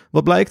moment.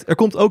 Wat blijkt, er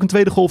komt ook een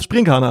tweede golf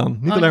sprinkhanen aan.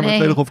 Niet alleen maar een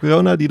tweede golf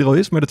corona die er al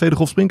is, maar de tweede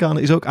golf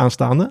sprinkhanen is ook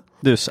aanstaande.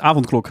 Dus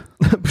avondklok.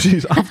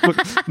 Precies, avondklok.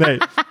 Nee,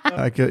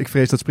 ik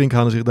vrees dat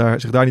sprinkhanen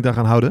zich daar niet aan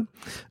gaan houden.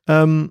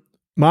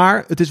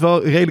 Maar het is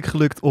wel redelijk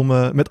gelukt om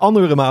met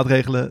andere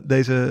maatregelen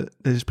deze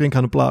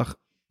sprinkhanenplaag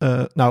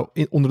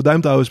onder de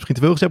duim te houden is misschien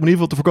te veel gezegd, maar in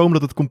ieder geval te voorkomen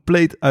dat het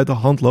compleet uit de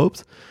hand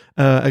loopt.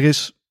 Er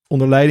is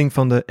onder leiding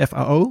van de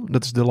FAO,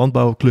 dat is de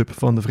landbouwclub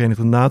van de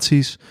Verenigde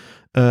Naties,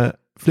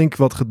 flink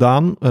wat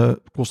gedaan.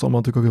 Kost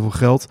allemaal natuurlijk ook heel veel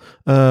geld.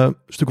 Een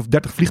stuk of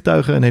 30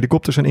 vliegtuigen en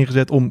helikopters zijn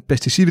ingezet om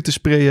pesticiden te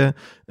sprayen.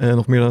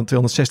 Nog meer dan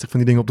 260 van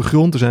die dingen op de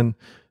grond. Er zijn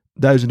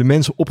duizenden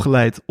mensen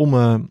opgeleid om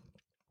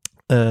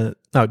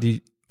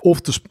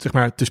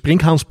te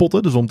sprinkhaan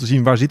spotten. Dus om te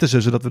zien waar zitten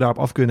ze, zodat we daarop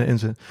af kunnen en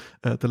ze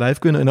te lijf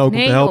kunnen. En ook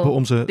om te helpen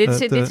om ze...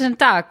 Dit is een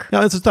taak.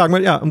 Ja, het is een taak.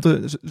 Maar ja,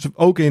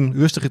 ook in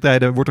rustige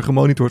tijden wordt er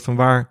gemonitord van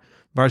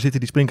waar zitten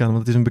die sprinkhanen.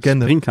 Want het is een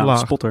bekende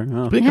sprinkhanspotter.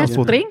 Ja.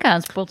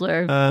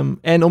 Sprinkhanspotter.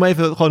 En om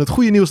even gewoon het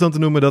goede nieuws dan te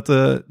noemen, dat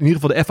in ieder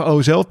geval de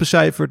FAO zelf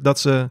becijfert dat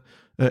ze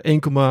 1,5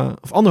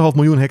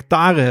 miljoen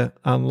hectare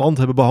aan land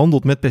hebben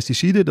behandeld met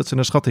pesticiden. Dat ze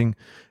naar schatting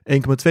 $1,2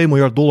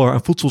 miljard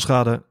aan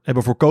voedselschade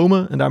hebben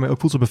voorkomen. En daarmee ook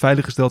voedsel hebben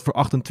veiliggesteld voor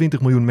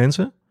 28 miljoen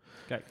mensen.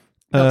 Kijk.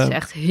 Dat is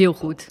echt heel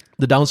goed.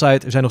 De downside,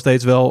 er zijn nog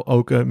steeds wel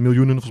ook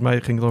miljoenen, volgens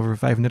mij ging het over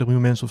 35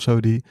 miljoen mensen of zo,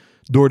 die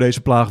door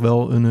deze plaag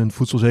wel een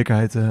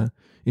voedselzekerheid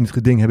in het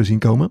geding hebben zien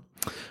komen.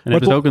 En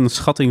hebben ze ook een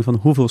schatting van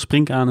hoeveel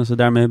sprinkhanen ze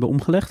daarmee hebben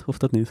omgelegd? Of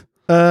dat niet?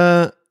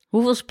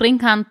 Hoeveel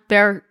sprinkhaan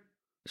per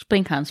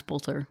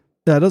sprinkhanspotter?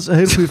 Ja, dat is een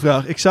hele goede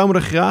vraag. Ik zou me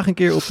er graag een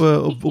keer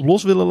op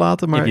los willen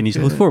laten. Maar heb je niet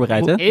zo goed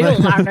voorbereid, hè?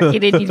 Heel raar dat je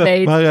dit niet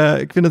weet. Maar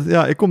ik vind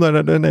het, ik kom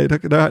daar, nee,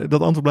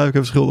 dat antwoord blijf ik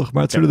even schuldig.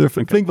 Maar het zullen er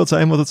flink wat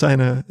zijn, want het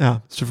zijn,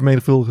 ze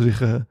vermenigvuldigen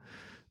zich in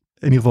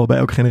ieder geval bij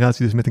elke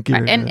generatie dus met een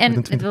keer.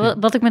 Maar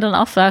wat ik me dan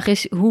afvraag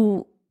is,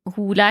 hoe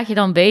laat je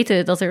dan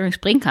weten dat er een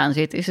sprinkhaan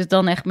zit? Is het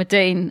dan echt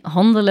meteen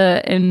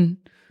handelen en...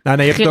 Nou,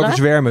 nee, je hebt het over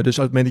zwermen. Dus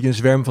op het moment dat je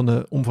een zwerm van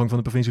de omvang van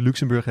de provincie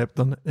Luxemburg hebt,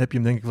 dan heb je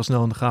hem denk ik wel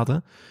snel in de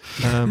gaten.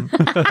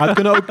 Maar het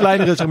kunnen ook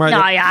kleinere, zeg maar...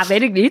 Nou ja,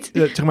 weet ik niet.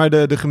 Zeg maar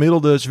de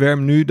gemiddelde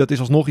zwerm nu, dat is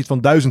alsnog iets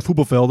van 1000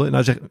 voetbalvelden.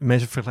 Nou,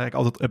 mensen vergelijken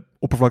altijd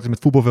oppervlakte met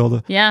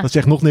voetbalvelden. Ja. Dat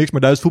zegt nog niks,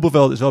 maar 1000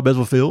 voetbalvelden is wel best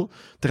wel veel.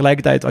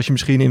 Tegelijkertijd, als je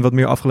misschien in wat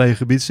meer afgelegen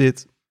gebied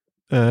zit,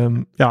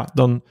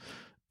 dan...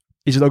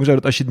 is het ook zo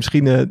dat als je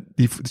misschien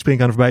die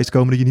sprinkhanen voorbij is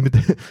komen, dat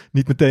je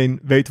niet meteen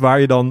weet waar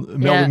je dan een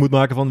melding moet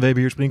maken van we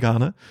hebben hier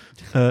sprinkhanen.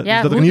 Dus dat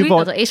hoe in ieder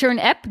geval... dat? Is er een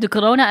app, de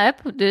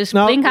corona-app, de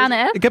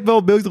sprinkhanen-app? Ik heb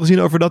wel beelden gezien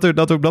over dat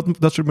er op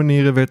dat soort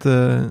manieren werd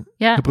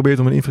geprobeerd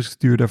om een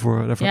infrastructuur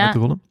daarvoor uit te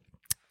rollen.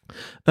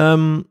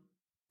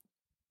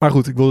 Maar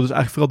goed, ik wilde dus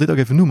eigenlijk vooral dit ook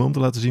even noemen om te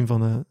laten zien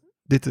van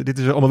dit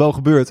is er allemaal wel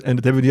gebeurd. En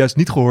dat hebben we juist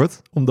niet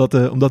gehoord, omdat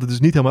het dus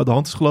niet helemaal uit de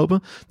hand is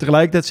gelopen.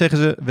 Tegelijkertijd zeggen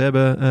ze, we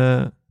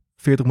hebben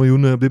 40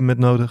 miljoen op dit moment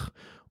nodig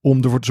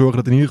om ervoor te zorgen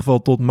dat in ieder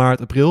geval tot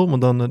maart, april,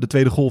 want dan de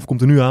tweede golf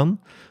komt er nu aan,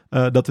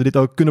 dat we dit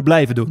ook kunnen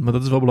blijven doen. Maar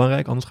dat is wel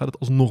belangrijk, anders gaat het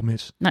alsnog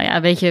mis. Nou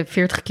ja, weet je,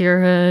 40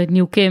 keer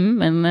nieuw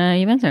Kim en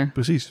je bent er.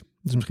 Precies.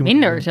 Dus misschien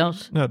minder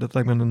zelfs. Ja, dat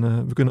lijkt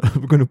me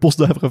we kunnen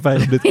postduiven gaan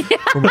veilig om dit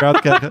voor elkaar te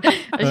krijgen.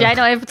 Als jij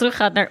nou even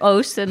teruggaat naar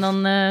Oost en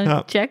dan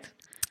checkt.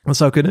 Dat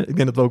zou kunnen. Ik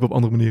denk dat we ook op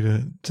andere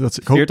manieren...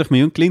 40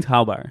 miljoen klinkt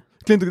haalbaar.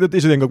 Dat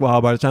is denk ik ook wel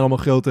haalbaar. Het zijn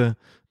allemaal grote...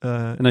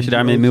 en als je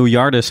daarmee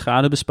miljarden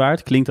schade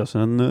bespaart, klinkt als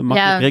een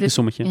makkelijk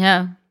rekensommetje.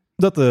 Ja.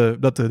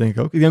 Dat denk ik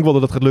ook. Ik denk wel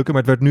dat gaat lukken,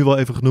 maar het werd nu wel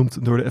even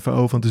genoemd door de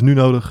FAO. Van het is nu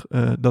nodig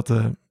dat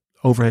de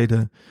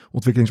overheden,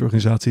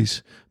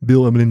 ontwikkelingsorganisaties,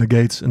 Bill en Melinda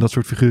Gates en dat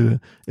soort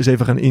figuren eens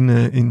even gaan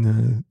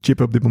in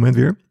chippen op dit moment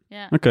weer.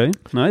 Ja. Oké,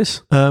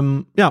 nice.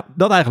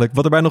 Dat eigenlijk.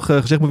 Wat erbij nog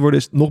gezegd moet worden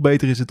is, nog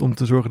beter is het om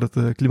te zorgen dat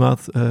de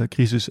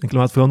klimaatcrisis en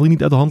klimaatverandering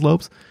niet uit de hand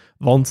loopt.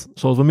 Want,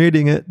 zoals wel meer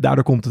dingen,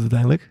 daardoor komt het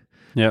uiteindelijk.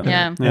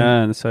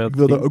 Ja, dat zou je ik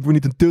wil er ook weer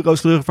niet een te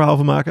rooskleurig verhaal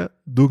van maken.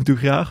 Dat doe ik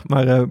natuurlijk graag.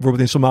 Maar bijvoorbeeld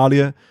in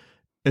Somalië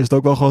is het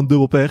ook wel gewoon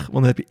dubbel pech. Want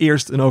dan heb je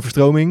eerst een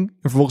overstroming en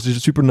vervolgens is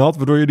het super nat,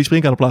 waardoor je die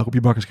sprinkhanenplaag op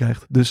je bakkers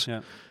krijgt.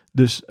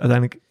 Dus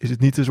uiteindelijk is het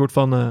niet een soort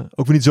van,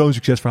 ook weer niet zo'n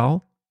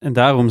succesverhaal. En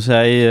daarom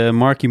zei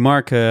Marky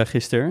Mark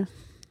gisteren...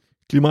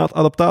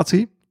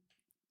 Klimaatadaptatie.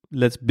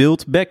 Let's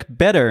build back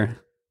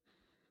better.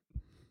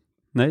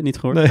 Nee, niet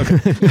gehoord? Nee. Okay.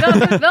 Ik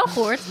heb het wel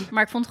gehoord,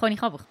 maar ik vond het gewoon niet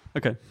grappig.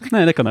 Oké.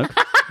 Nee, dat kan ook.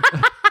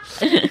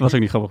 Was ook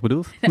niet grappig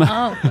bedoeld.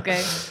 Oké.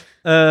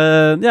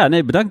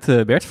 Bedankt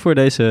Bert voor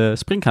deze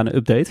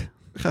sprinkhanen-update.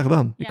 Graag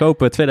gedaan. Ik hoop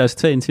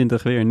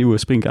 2022 weer een nieuwe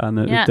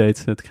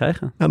sprinkhanen-update te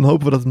krijgen. Ja, dan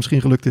hopen we dat het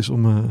misschien gelukt is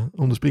om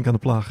de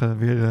sprinkhanenplaag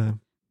weer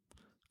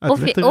uit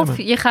de weg te remmen. Of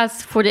je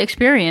gaat voor de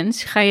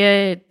experience, ga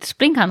je de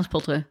sprinkhanen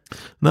spotten.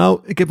 Nou,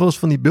 ik heb wel eens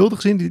van die beelden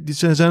gezien. Die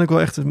zijn ook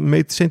wel echt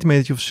een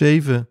centimeter of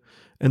 7.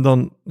 En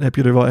dan heb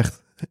je er wel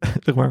echt,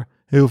 zeg maar,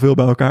 heel veel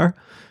bij elkaar.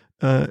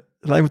 Het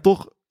lijkt me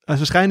toch...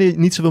 Ze schijnen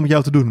niet zoveel met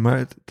jou te doen, maar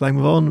het lijkt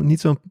me wel niet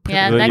zo'n...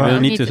 Ja, ik wil er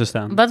niet tussen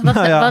staan.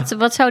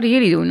 Wat zouden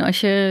jullie doen als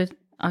je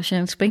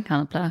een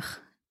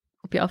sprinkhanenplaag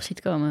op je af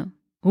ziet komen?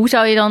 Hoe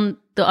zou je dan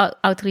de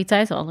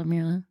autoriteiten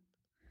alarmeren?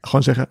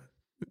 Gewoon zeggen,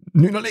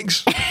 nu naar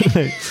links.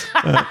 Nee.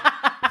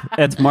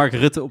 Mark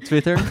Rutte op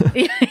Twitter.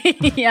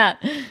 Ja,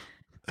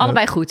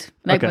 allebei goed.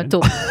 Lijkt me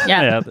top.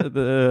 Ja,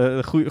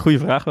 goede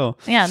vraag wel.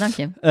 Ja, dank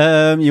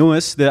je.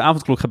 Jongens, de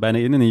avondklok gaat bijna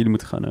in en jullie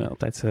moeten gewoon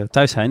altijd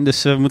thuis zijn.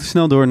 Dus we moeten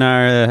snel door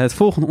naar het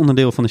volgende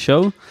onderdeel van de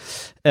show.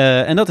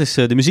 En dat is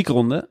de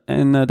muziekronde.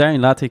 En daarin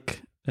laat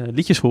ik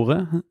liedjes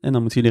horen. En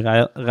dan moeten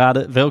jullie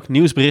raden welk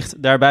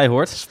nieuwsbericht daarbij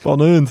hoort.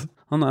 Spannend.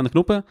 Handen aan de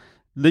knoppen.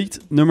 Lied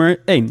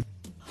nummer 1.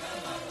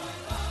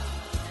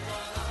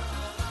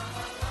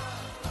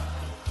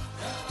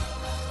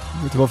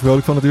 Je wordt er wel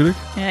vrolijk van natuurlijk.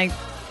 Ja, ik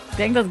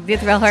denk dat ik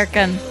dit wel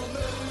herken.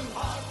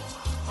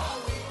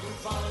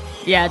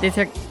 Ja, dit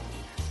herken...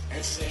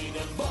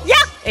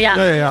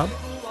 Ja!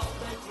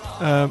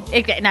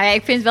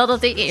 Ik vind wel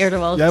dat ik eerder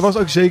was. Jij was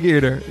ook zeker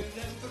eerder.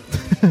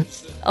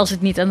 Als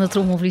het niet aan de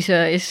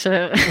trommelvliezen is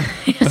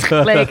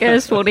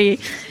gebleken, sorry.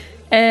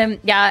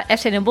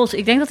 FC Den Bosch.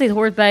 Ik denk dat dit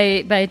hoort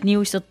bij het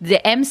nieuws dat de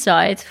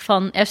M-site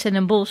van FC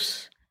Den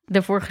Bosch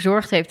ervoor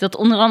gezorgd heeft dat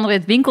onder andere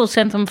het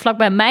winkelcentrum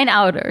vlakbij mijn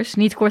ouders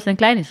niet kort en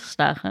klein is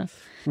geslagen.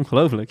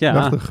 Ongelooflijk, ja.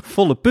 Prachtig.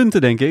 Volle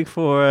punten, denk ik,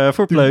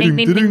 voor Pleun.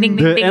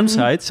 De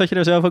M-site. Zat je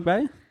daar zelf ook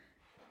bij?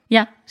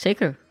 Ja,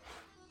 zeker.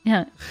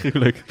 Ja.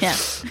 Gruwelijk. Ja.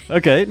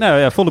 Oké, nou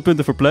ja, volle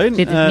punten voor Pleun.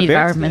 Dit is niet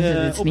waar,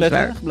 mensen. Dit is niet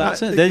waar.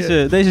 Blazen.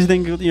 Deze is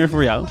denk ik wat meer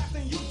voor jou.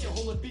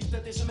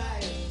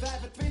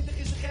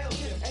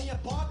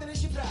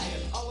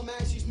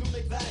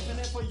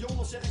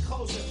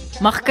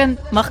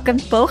 Mag ik een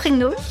poging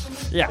doen?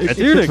 Ja,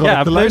 natuurlijk.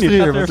 Ja, Pleun gaat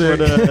weer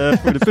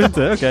voor de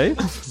punten. Oké.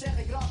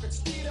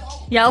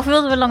 Ja, of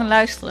wilden we lang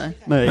luisteren?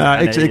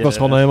 Nee, ik was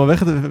gewoon helemaal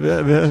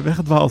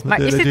weggedwaald. Maar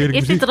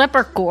is dit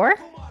rappercore?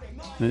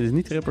 Nee, dit is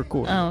niet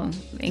rappercore. Oh,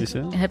 ik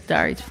heb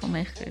daar iets van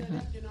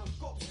meegekregen.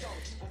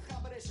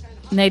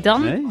 Nee,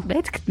 dan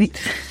weet ik het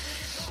niet.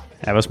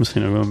 Ja, was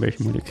misschien ook wel een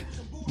beetje moeilijk.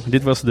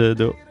 Dit was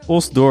de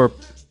Osdorp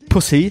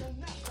Pussy.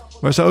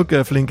 Waar ze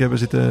ook flink hebben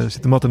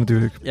zitten matten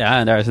natuurlijk. Ja,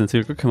 en daar is het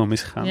natuurlijk ook helemaal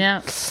misgegaan.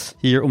 Ja.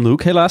 Hier om de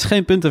hoek. Helaas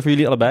geen punten voor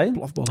jullie allebei.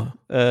 Blafballen.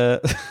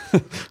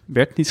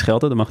 Bert, niet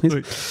schelden, dat mag niet.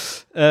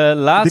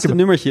 Laatste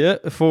nummertje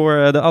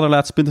voor de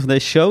allerlaatste punten van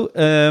deze show.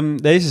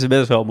 Deze is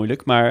best wel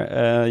moeilijk,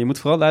 maar je moet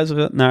vooral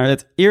luisteren naar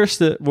het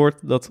eerste woord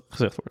dat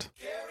gezegd wordt.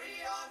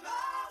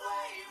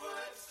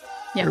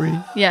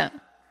 Ja.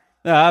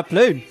 Ja,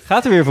 Pleun.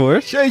 Gaat er weer voor.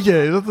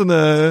 Jeetje, dat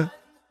een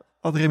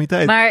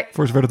adremiteit. Maar,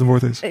 voor zover het een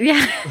woord is.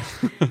 Ja.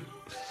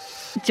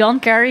 John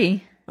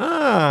Kerry.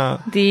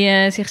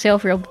 Die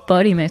zichzelf weer op het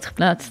podium heeft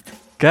geplaatst.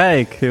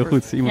 Kijk, heel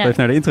goed. Iemand heeft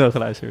naar de intro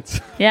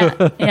geluisterd. Ja.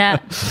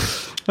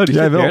 Oh, die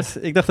jij wel. Bert.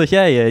 Ik dacht dat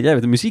jij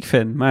bent een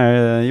muziekfan, maar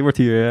je wordt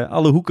hier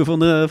alle hoeken van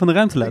de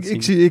ruimte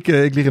laten zien. Ik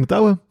lig in de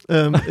touwen.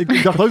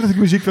 Ik dacht ook dat ik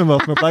muziekfan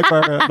was, maar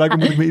blijkbaar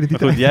moet ik me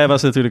identiteit. Goed, jij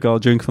was natuurlijk al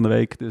junk van de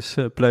week, dus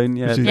Pleun,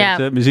 jij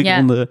hebt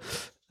muziekronde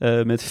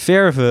met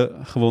verve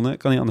gewonnen.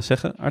 Kan niet anders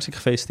zeggen. Hartstikke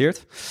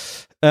gefeliciteerd.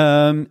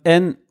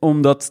 En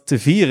om dat te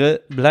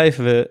vieren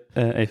blijven we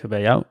even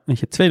bij jou met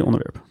je tweede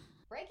onderwerp.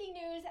 Breaking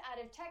news out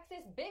of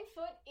Texas,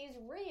 Bigfoot is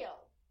real.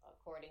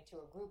 According to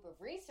a group of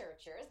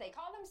researchers, they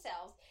call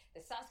themselves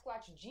the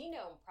Sasquatch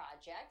Genome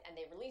Project, and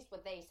they released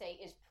what they say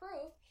is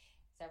proof.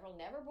 Several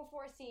never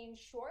before seen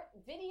short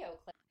video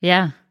clips.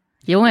 Ja,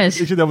 jongens.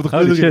 Ik zit daar wat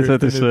Holy shit,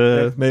 dat is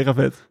mega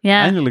vet.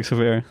 Ja. eindelijk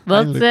zover.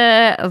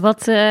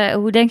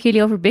 Hoe denken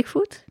jullie over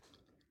Bigfoot?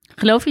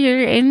 Geloven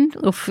jullie erin?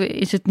 Of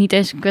is het niet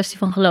eens een kwestie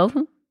van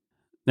geloven?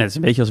 Nee, het is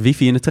een beetje als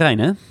wifi in de trein,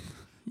 hè?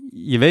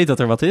 Je weet dat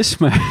er wat is,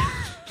 maar...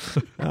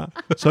 Ja,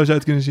 zo zou je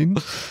het kunnen zien.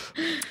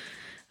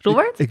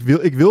 Robert?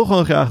 Ik wil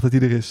gewoon graag dat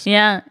hij er is.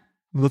 Ja.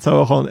 Want dat zou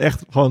wel gewoon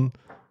echt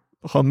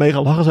gewoon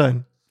mega lachen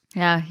zijn.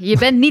 Ja, je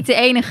bent niet de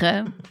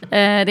enige.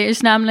 Er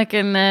is namelijk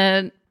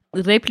een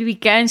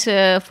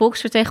republikeinse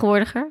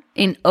volksvertegenwoordiger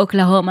in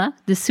Oklahoma,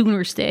 de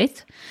Sooner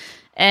State.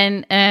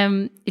 En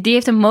die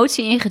heeft een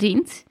motie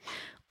ingediend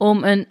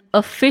om een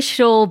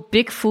official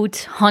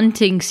Bigfoot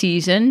hunting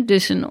season,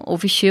 dus een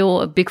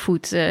officieel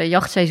Bigfoot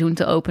jachtseizoen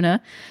te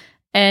openen.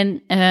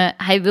 En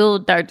hij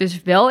wil daar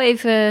dus wel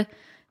even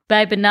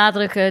bij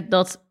benadrukken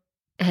dat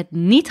het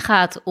niet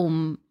gaat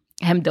om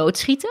hem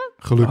doodschieten.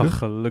 Gelukkig.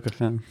 Gelukkig,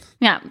 ja.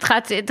 Ja,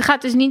 het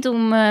gaat dus niet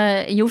om...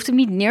 je hoeft hem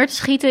niet neer te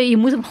schieten, je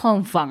moet hem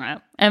gewoon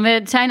vangen. En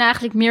we zijn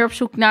eigenlijk meer op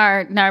zoek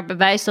naar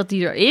bewijs dat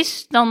die er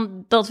is,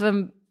 dan dat we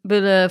hem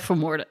willen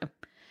vermoorden.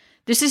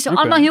 Dus het is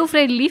allemaal heel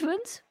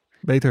vredelievend.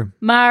 Beter.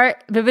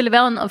 Maar we willen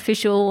wel een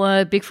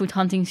official Bigfoot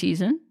hunting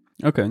season.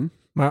 Oké.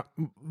 Maar,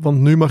 want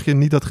nu mag je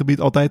niet dat gebied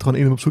altijd gewoon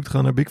in om op zoek te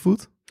gaan naar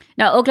Bigfoot?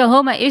 Nou,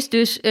 Oklahoma is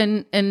dus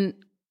een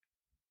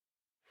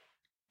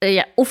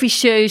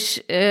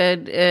officieus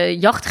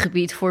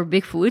jachtgebied voor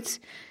Bigfoot.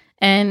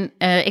 En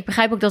ik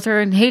begrijp ook dat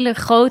er een hele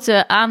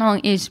grote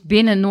aanhang is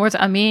binnen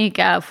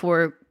Noord-Amerika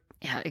voor,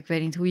 ja, ik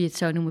weet niet hoe je het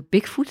zou noemen,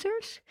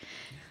 Bigfooters.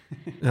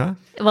 Ja,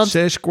 Want,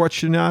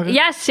 Sasquatchenaren.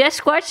 Ja,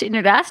 Sasquatch,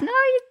 inderdaad. Nou,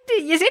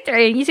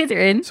 je zit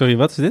erin. Sorry,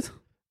 wat is dit? Dat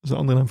is de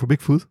andere naam voor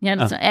Bigfoot.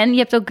 Ja, en je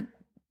hebt ook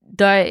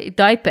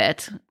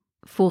Dipad,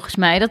 volgens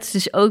mij. Dat is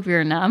dus ook weer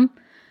een naam.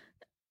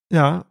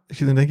 Ja, ik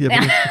zit en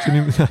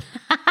denk,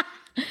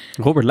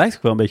 Robert lijkt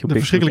ook wel een beetje op de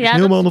Bigfoot. verschrikkelijke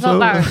sneeuwman of zo.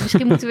 Waar.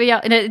 Misschien moeten we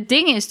jou... Het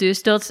ding is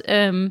dus dat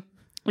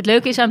het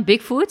leuke is aan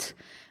Bigfoot,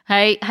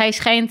 hij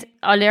schijnt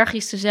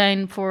allergisch te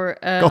zijn voor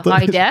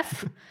high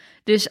def.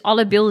 Dus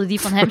alle beelden die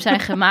van hem zijn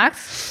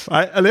gemaakt...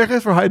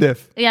 Allergisch voor high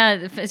def? Ja,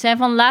 zijn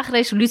van lage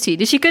resolutie.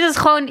 Dus je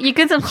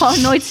kunt hem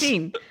gewoon nooit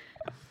zien.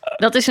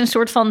 Dat is een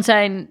soort van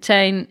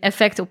zijn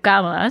effect op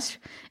camera's.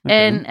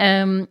 Okay.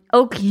 En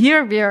ook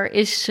hier weer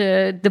is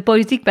de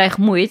politiek bij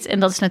gemoeid. En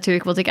dat is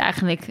natuurlijk wat ik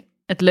eigenlijk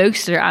het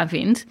leukste eraan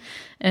vind.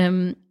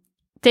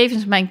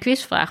 Tevens mijn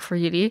quizvraag voor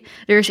jullie.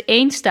 Er is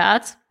 1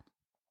 staat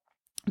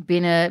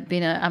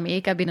binnen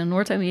Amerika, binnen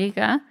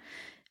Noord-Amerika...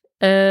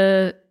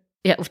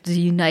 of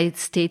de United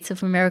States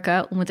of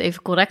America, om het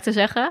even correct te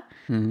zeggen.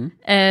 Mm-hmm.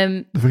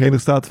 De Verenigde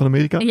Staten van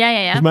Amerika?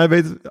 Ja. Volgens mij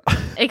weet het...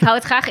 Ik hou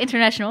het graag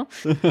international.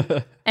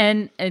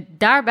 En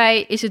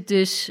daarbij is het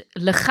dus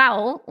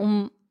legaal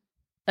om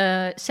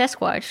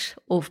Sasquatch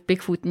of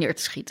Bigfoot neer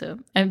te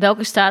schieten. En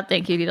welke staat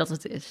denken jullie dat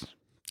het is?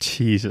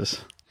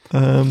 Jesus.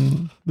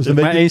 Dus er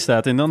maar 1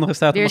 staat. In de andere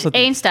staten er is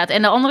 1 staat.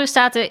 En de andere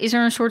staten is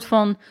er een soort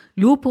van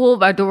loophole,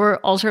 waardoor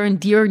als er een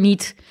dier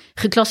niet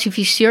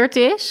geclassificeerd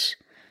is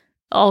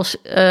als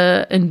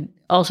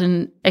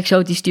een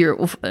exotisch dier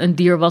of een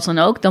dier wat dan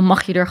ook, dan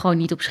mag je er gewoon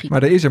niet op schieten.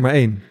 Maar er is er maar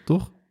 1,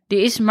 toch?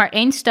 Er is maar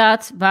 1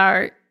 staat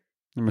waar...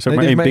 Ja, maar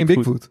er is maar één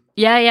Bigfoot.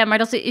 Ja, maar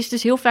dat is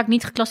dus heel vaak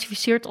niet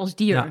geclassificeerd als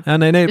dier. Ja,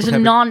 nee, dus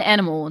een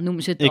non-animal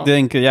noemen ze het dan.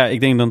 Ik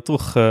denk dan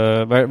toch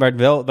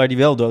waar die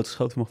wel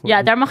doodgeschoten mag worden.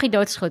 Ja, daar mag hij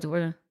doodgeschoten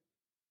worden.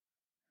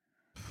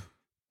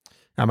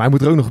 Ja, maar hij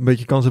moet er ook nog een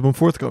beetje kans hebben om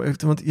voor te komen.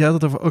 Want jij had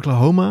het over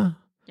Oklahoma.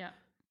 Ja.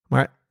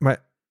 Maar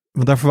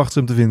want daar verwachten ze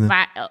hem te vinden.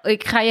 Maar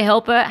ik ga je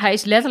helpen. Hij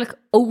is letterlijk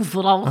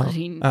overal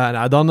gezien.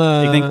 Nou,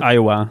 dan... ik denk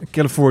Iowa.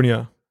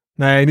 California.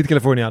 Nee, niet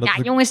California. Ja,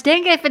 jongens,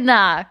 denk even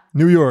na.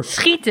 New York.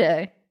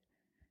 Schieten.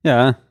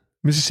 Ja.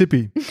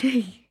 Mississippi.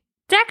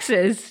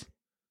 Texas.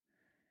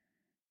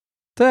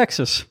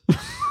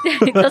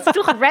 Dat is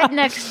toch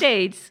redneck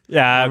state?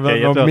 Ja,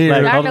 oké.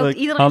 Meer.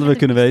 Hadden we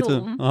kunnen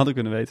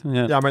weten.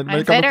 Ja, maar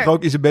je kan toch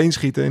ook in zijn been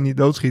schieten en niet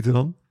doodschieten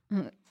dan?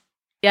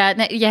 Ja,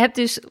 nee, je hebt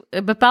dus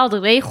bepaalde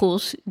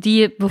regels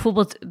die je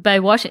bijvoorbeeld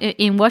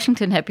in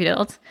Washington heb je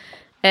dat.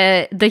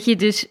 Dat je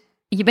dus...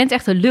 Je bent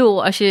echt een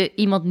lul als je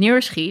iemand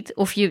neerschiet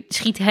of je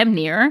schiet hem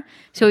neer.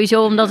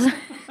 Sowieso omdat...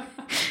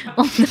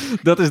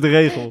 Dat is de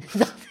regel.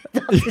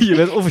 Je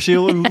bent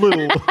officieel een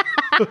lul.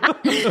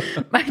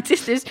 Maar het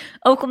is dus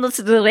ook omdat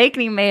ze er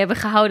rekening mee hebben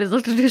gehouden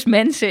dat er dus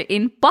mensen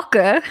in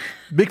pakken...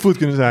 Bigfoot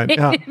kunnen zijn,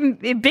 ja.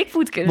 in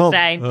Bigfoot kunnen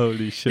zijn.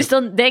 Holy shit. Dus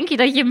dan denk je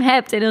dat je hem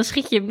hebt en dan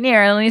schiet je hem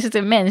neer en dan is het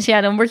een mens.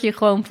 Ja, dan word je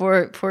gewoon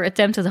voor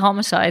attempted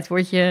homicide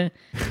word je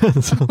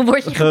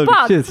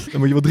gepakt. Shit. Dan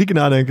moet je wel 3 keer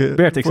nadenken.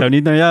 Bert, ik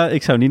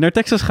zou niet naar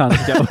Texas gaan.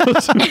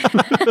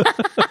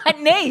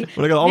 Nee.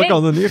 Word ik aan alle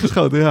kanten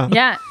neergeschoten,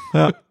 ja.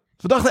 Ja.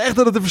 We dachten echt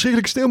dat het een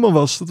verschrikkelijke steelman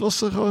was. Dat was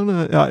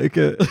gewoon...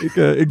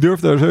 ik durf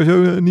daar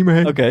sowieso niet meer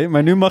heen. Oké,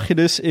 maar nu mag je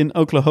dus in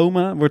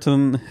Oklahoma... wordt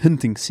een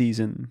hunting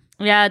season.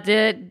 Ja,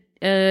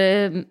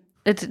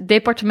 het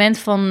departement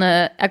van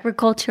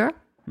agriculture...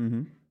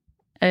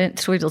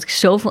 sorry dat ik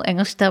zoveel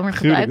Engelse termen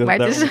gebruik, maar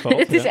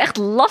het is echt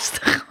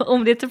lastig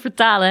om dit te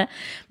vertalen.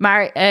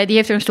 Maar die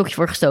heeft er een stokje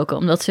voor gestoken,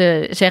 omdat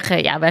ze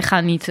zeggen, ja,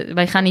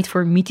 wij gaan niet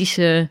voor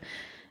mythische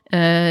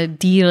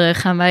dieren,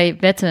 gaan wij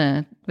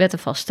wetten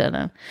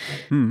vaststellen.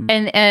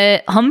 En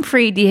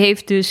Humphrey, die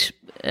heeft dus,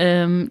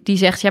 die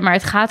zegt, ja, maar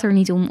het gaat er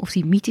niet om of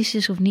die mythisch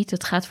is of niet,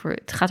 het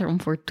gaat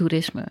erom voor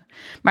toerisme.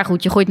 Maar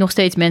goed, je gooit nog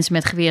steeds mensen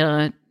met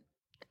geweren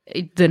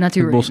de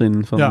natuur het bos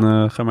in,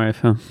 ga maar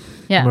even.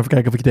 Ja. Maar even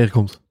kijken of ik je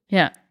tegenkomt.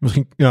 Ja.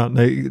 Misschien,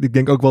 ik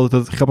denk ook wel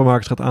dat het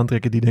grappenmakers gaat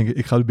aantrekken die denken,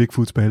 ik ga de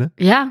Bigfoot spelen.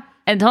 Ja,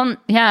 en dan,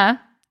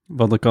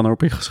 Want dan kan er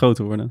op je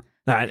geschoten worden.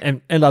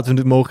 Nou, en laten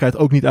we de mogelijkheid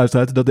ook niet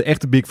uitsluiten dat de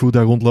echte Bigfoot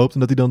daar rondloopt en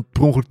dat hij dan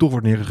per ongeluk toch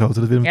wordt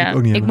neergeschoten. Dat willen we natuurlijk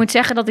ook niet hebben. Ik moet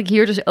zeggen dat ik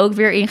hier dus ook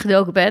weer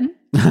ingedoken ben.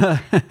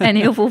 En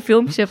heel veel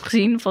filmpjes heb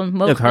gezien van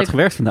mogelijk... Je hebt hard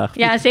gewerkt vandaag.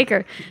 Ja,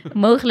 zeker.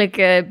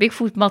 Mogelijk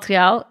Bigfoot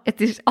materiaal.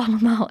 Het is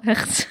allemaal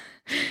echt...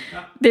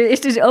 Er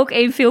is dus ook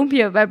één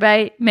filmpje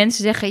waarbij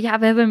mensen zeggen, ja,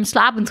 we hebben hem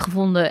slapend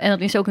gevonden. En dan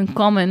is ook een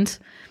comment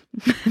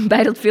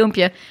bij dat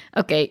filmpje.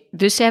 Oké,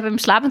 dus ze hebben hem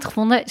slapend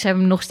gevonden. Ze hebben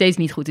hem nog steeds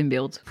niet goed in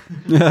beeld.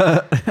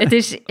 Het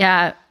is,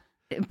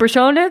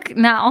 persoonlijk,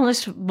 na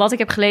alles wat ik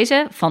heb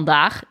gelezen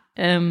vandaag,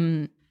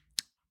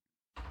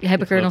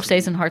 heb ik er nog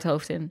steeds een hard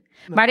hoofd in.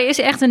 Maar er is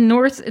echt een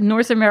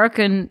North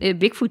American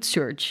Bigfoot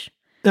Search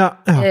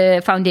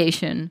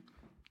Foundation.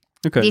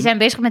 Okay. Die zijn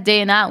bezig met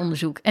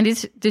DNA-onderzoek. En dit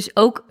is dus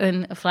ook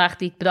een vraag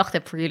die ik bedacht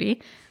heb voor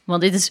jullie.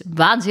 Want dit is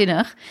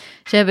waanzinnig.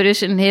 Ze hebben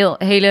dus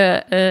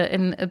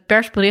een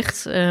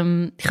persbericht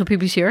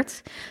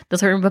gepubliceerd.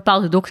 Dat er een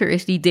bepaalde dokter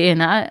is die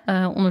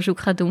DNA-onderzoek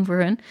gaat doen voor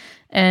hun.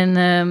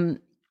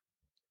 En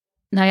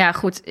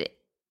goed.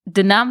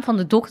 De naam van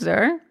de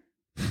dokter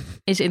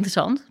is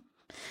interessant.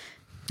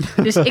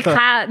 Dus ik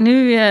ga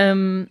nu...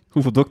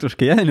 Hoeveel dokters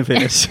ken jij in de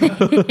VS?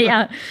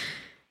 Ja.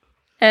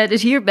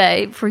 Dus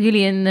hierbij voor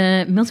jullie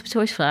een multiple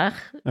choice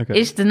vraag. Okay.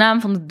 Is de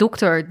naam van de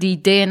dokter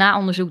die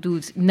DNA-onderzoek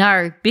doet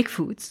naar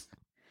Bigfoot...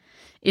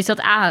 Is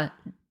dat A,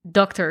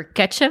 Dr.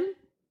 Ketchum?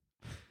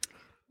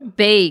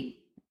 B,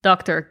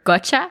 Dr.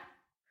 Gotcha?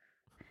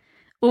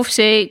 Of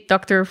C,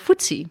 Dr.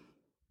 Footsie?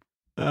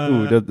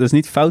 Dat is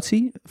niet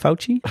Fauci?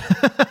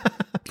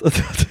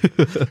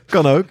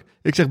 Kan ook.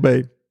 Ik zeg B.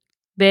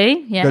 B,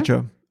 ja.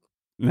 Gotcha.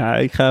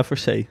 Nou, ik ga voor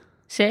C.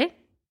 C?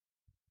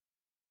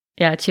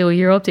 Ja, chill,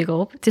 hier hoopte ik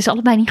op. Het is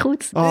allebei niet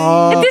goed.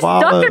 Het is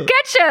Dr.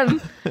 Ketchum.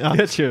 Ja.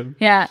 Ketchum.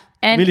 Ja,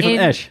 en familie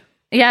van Ash.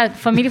 Ja,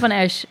 familie van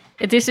Ash.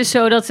 Het is dus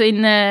zo dat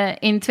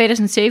in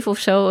 2007 of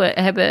zo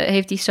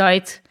heeft die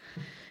site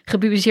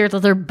gepubliceerd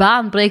dat er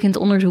baanbrekend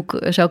onderzoek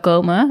zou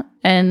komen.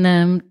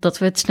 En dat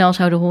we het snel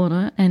zouden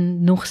horen.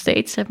 En nog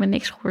steeds hebben we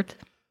niks gehoord.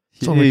 Dat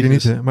zal ik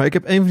niet, hè. Maar ik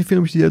heb een van die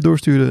filmpjes die jij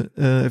doorstuurde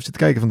even zitten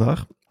kijken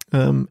vandaag.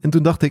 En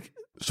toen dacht ik,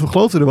 ze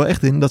geloofden er wel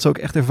echt in dat ze ook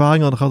echt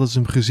ervaring hadden gehad, dat ze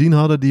hem gezien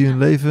hadden, die hun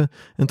leven.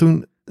 En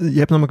toen, je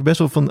hebt namelijk best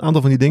wel een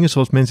aantal van die dingen,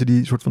 zoals mensen die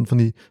een soort van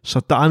die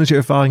satanische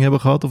ervaring hebben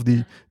gehad, of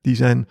die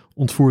zijn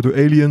ontvoerd door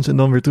aliens en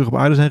dan weer terug op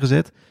aarde zijn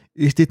gezet.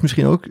 Is dit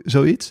misschien ook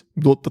zoiets? Ik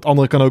bedoel, dat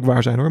andere kan ook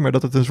waar zijn hoor, maar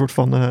dat het een soort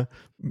van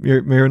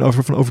meer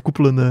een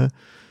overkoepelende...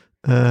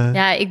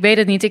 Ja, ik weet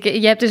het niet.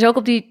 Je hebt dus ook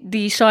op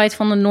die site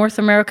van de North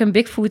American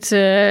Bigfoot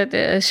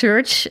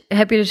Search,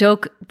 heb je dus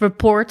ook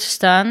reports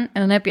staan.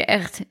 En dan heb je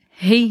echt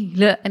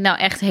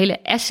hele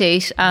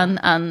essays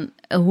aan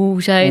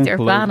hoe zij het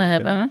ervaren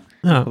hebben.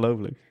 Ja,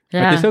 ongelooflijk. Ja.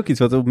 Maar het is ook iets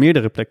wat op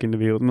meerdere plekken in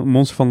de wereld...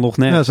 Monster van Loch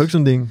Ness. Ja, dat is ook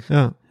zo'n ding.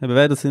 Ja. Hebben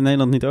wij dat in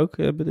Nederland niet ook?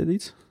 Hebben we dit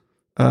iets?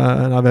 We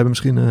hebben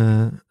misschien...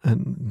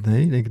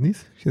 nee, denk ik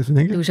niet.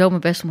 Ik doe zo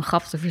mijn best om een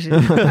grap te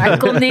verzinnen. Maar het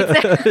komt niet.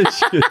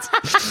 Shit.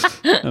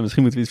 Nou,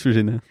 misschien moeten we iets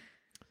verzinnen.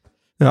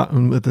 Ja,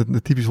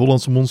 het typisch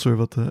Hollandse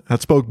monster.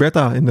 Het spook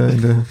Bertha in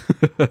de...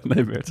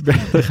 Nee, Bert.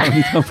 Daar gaan we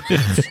niet aan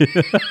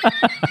beginnen.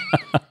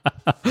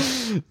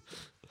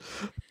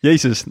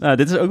 Jezus, nou,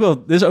 dit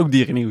is ook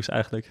dierennieuws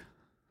eigenlijk.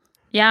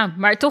 Ja,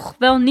 maar toch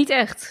wel niet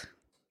echt.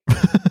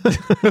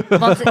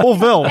 Want,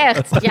 ofwel.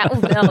 Echt, ja,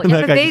 ofwel. Ja,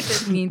 we weten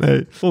het niet.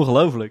 Nee.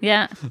 Ongelooflijk.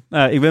 Ja.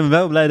 Nou, ik ben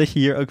wel blij dat je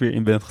hier ook weer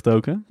in bent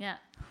getoken. Ja.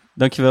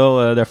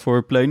 Dankjewel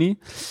daarvoor, Pleunie.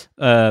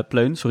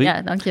 Pleun, sorry.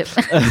 Ja, dank je.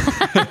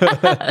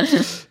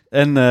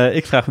 En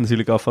ik vraag me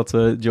natuurlijk af wat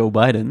Joe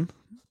Biden,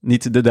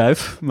 niet de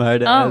duif, maar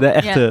de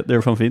echte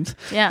ervan vindt.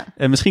 Ja.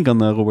 En misschien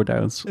kan Robert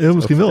daar ons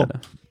misschien wel.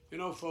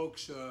 You know,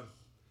 folks,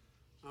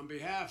 on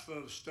behalf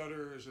of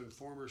stutters and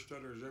former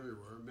stutters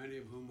everywhere, many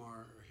of whom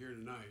are here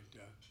tonight,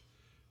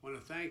 I want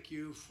to thank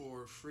you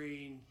for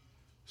freeing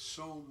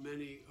so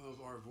many of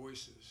our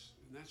voices.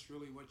 And that's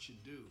really what you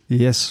do.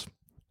 Yes.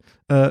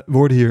 We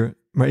hoorden hier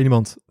maar één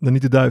iemand, dan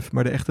niet de duif,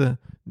 maar de echte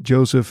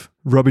Joseph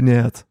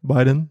Robinette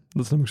Biden.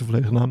 Dat is namelijk zijn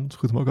volledige naam. Het is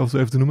goed om ook af en toe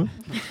even te noemen.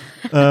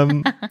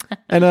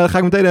 En ga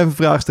ik meteen even een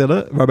vraag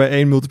stellen, waarbij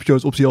één multiple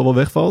choice optie al wel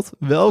wegvalt.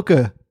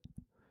 Welke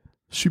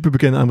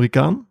superbekende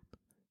Amerikaan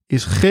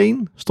is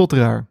geen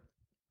stotteraar?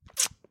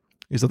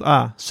 Is dat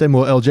A,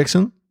 Samuel L.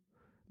 Jackson,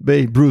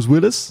 B. Bruce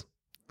Willis.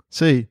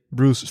 C.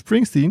 Bruce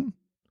Springsteen.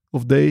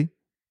 Of D.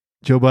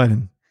 Joe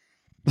Biden.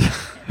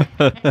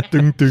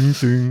 Tung, tung,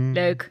 tung.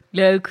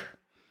 Leuk.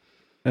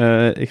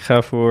 Ik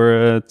ga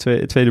voor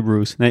tweede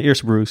Bruce. Nee,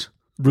 eerste Bruce.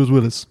 Bruce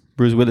Willis.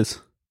 Bruce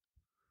Willis.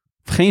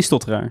 Geen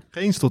stotteraar.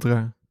 Geen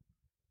stotteraar.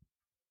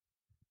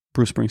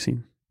 Bruce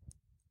Springsteen.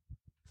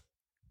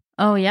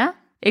 Oh ja?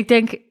 Ik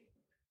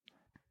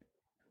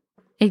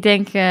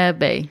denk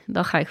B.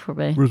 Dan ga ik voor B.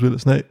 Bruce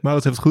Willis. Nee,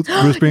 Maurits heeft het goed.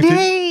 Bruce Springsteen.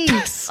 Nee!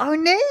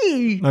 Oh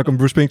nee! Nou kan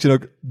Bruce Springsteen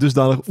ook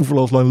dusdanig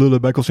oeverloos lang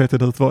lullen bij concerten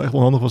dat het wel echt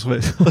onhandig was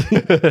geweest.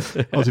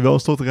 Als hij wel een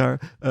stotteraar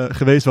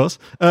geweest was.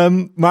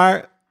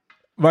 Maar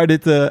waar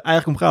dit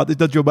eigenlijk om gaat, is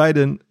dat Joe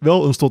Biden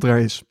wel een stotteraar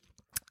is.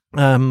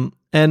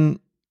 En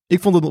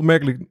ik vond het een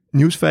opmerkelijk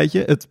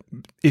nieuwsfeitje. Het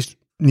is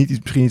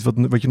misschien iets wat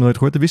je nog nooit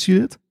gehoord hebt. Wisten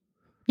jullie dit?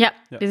 Ja,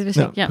 dit wist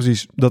ik. Ja,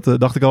 precies. Dat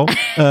dacht ik al.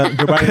 Joe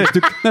Biden is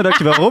natuurlijk... Nou,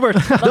 dankjewel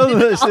Robert.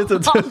 Dat is het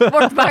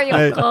antwoord waar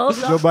je op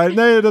gehoopt. Joe Biden,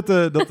 nee, dat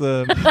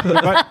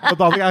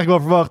had ik eigenlijk wel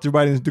verwacht. Joe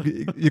Biden is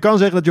natuurlijk... Je kan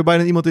zeggen dat Joe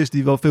Biden iemand is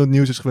die wel veel in het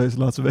nieuws is geweest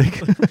de laatste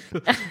week.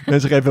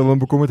 Mensen zich even wel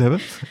bekommerd hebben.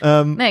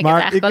 Nee, ik heb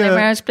eigenlijk alleen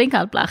maar een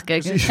sprinkhanenplaag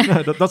gekeken. Precies,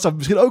 nou, dat zou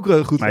misschien ook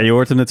goed zijn. Maar je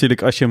hoort hem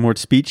natuurlijk, als je hem hoort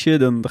speechen,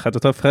 dan gaat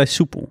het wel vrij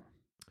soepel.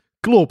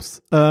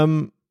 Klopt.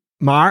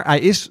 Maar hij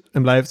is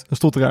en blijft een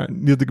stotteraar.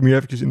 Niet dat ik hem hier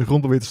eventjes in de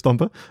grond probeer te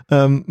stampen.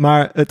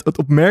 Maar het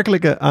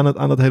opmerkelijke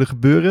aan dat hele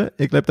gebeuren...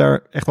 Ik heb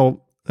daar echt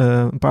al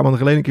een paar maanden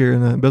geleden een keer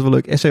een best wel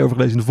leuk essay over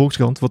gelezen in de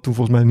Volkskrant. Wat toen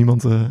volgens mij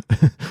niemand... waar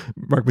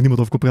ik met niemand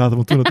over kon praten,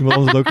 want toen had iemand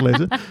anders het ook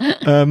gelezen.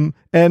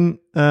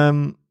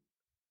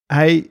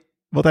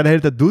 Wat hij de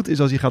hele tijd doet, is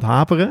als hij gaat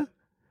haperen...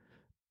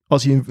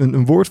 Als hij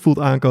een woord voelt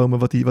aankomen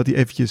wat hij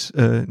eventjes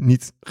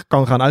niet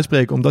kan gaan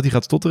uitspreken... omdat hij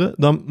gaat stotteren,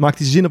 dan maakt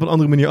hij zijn zin op een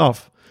andere manier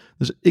af...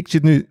 Dus ik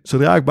zit nu,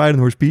 zodra ik Biden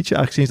hoor speechen,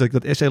 eigenlijk sinds dat ik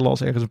dat essay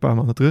las ergens een paar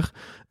maanden terug,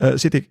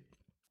 zit ik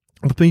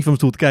op het puntje van mijn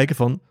stoel te kijken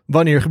van,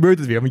 wanneer gebeurt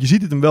het weer? Want je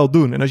ziet het hem wel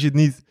doen. En als je het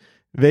niet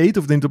weet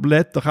of neemt op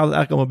let, dan gaat het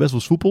eigenlijk allemaal best wel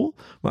soepel.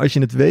 Maar als je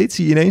het weet,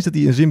 zie je ineens dat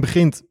hij een zin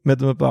begint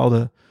met een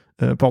bepaald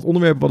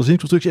onderwerp, een bepaalde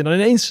zinsconstructie. En dan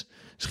ineens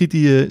schiet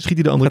hij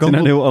de andere kant op.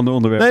 Een heel ander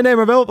onderwerp. Nee,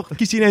 maar wel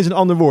kiest hij ineens een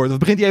ander woord. Of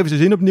begint hij even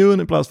zijn zin opnieuw en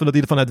in plaats van dat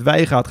hij er vanuit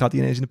wij gaat hij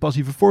ineens in de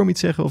passieve vorm iets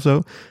zeggen of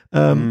zo.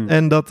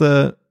 En dat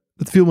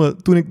viel me,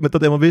 toen ik met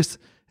dat helemaal wist,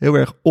 heel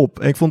erg op.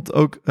 En ik vond het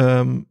ook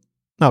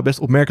best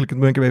opmerkelijk. Toen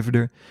ben ik er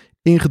even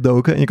erin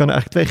gedoken. En je kan er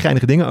eigenlijk 2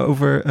 geinige dingen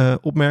over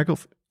opmerken.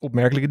 Of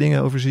opmerkelijke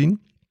dingen over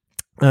zien.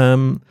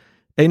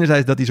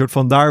 Enerzijds dat hij soort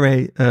van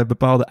daarmee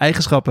bepaalde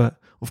eigenschappen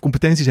of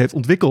competenties heeft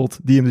ontwikkeld.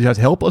 Die hem dus juist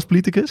helpen als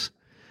politicus.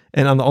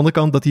 En aan de andere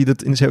kant dat hij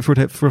dat in een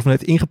soort van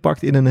heeft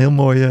ingepakt in een heel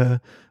mooi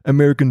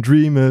American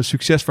Dream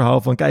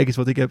succesverhaal. Van kijk eens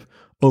wat ik heb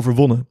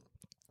overwonnen.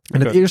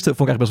 En het eerste vond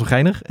ik eigenlijk best wel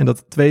geinig. En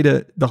dat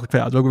tweede dacht ik van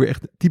het is ook weer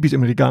echt typisch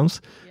Amerikaans.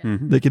 Ja.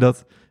 Dat je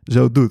dat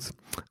zo doet.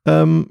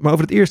 Maar over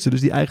het eerste,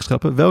 dus die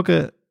eigenschappen.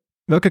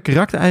 Welke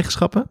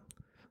karaktereigenschappen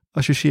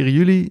associëren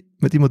jullie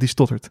met iemand die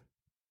stottert?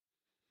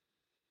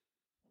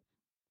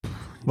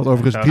 Wat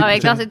overigens...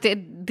 ik dacht,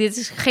 dit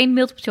is geen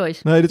multiple choice.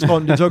 Nee, dit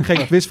is ook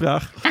geen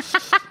quizvraag.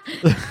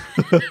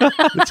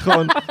 Dit is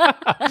gewoon...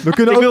 We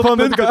kunnen ook gewoon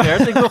met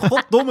elkaar... Ik wil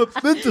goddomme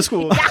punten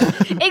scoren.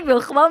 Ja, ik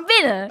wil gewoon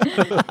winnen.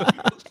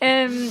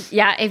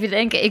 Even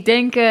denken. Ik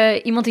denk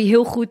iemand die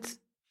heel goed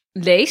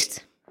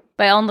leest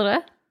bij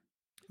anderen.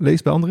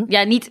 Leest bij anderen?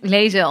 Ja, niet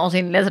lezen als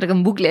in letterlijk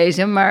een boek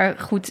lezen, maar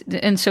goed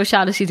een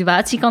sociale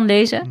situatie kan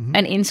lezen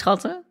en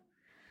inschatten.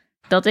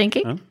 Dat denk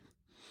ik. Ja.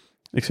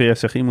 Ik zou juist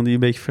zeggen iemand die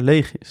een beetje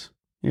verlegen is.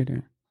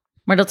 Eerder.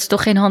 Maar dat is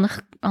toch geen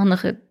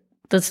handige...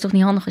 Dat is toch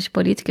niet handig als je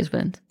politicus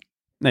bent?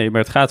 Nee,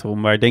 maar het gaat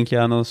erom. Waar denk je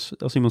aan als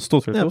iemand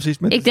stottert? Ja, precies.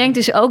 Ik denk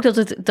dus ook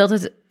dat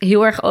het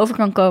heel erg over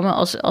kan komen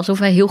alsof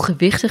hij heel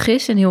gewichtig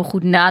is en heel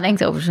goed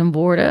nadenkt over zijn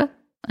woorden.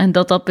 En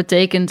dat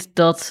betekent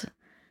dat...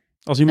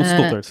 Als iemand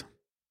stottert.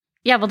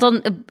 Ja, want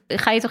dan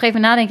ga je toch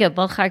even nadenken.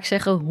 Wat ga ik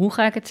zeggen? Hoe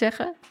ga ik het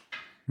zeggen?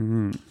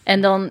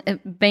 En dan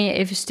ben je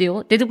even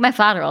stil. Dit doet mijn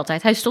vader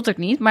altijd. Hij stottert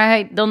niet,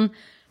 maar dan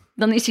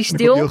is hij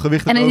stil.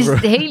 En dan is het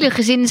hele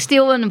gezin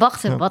stil en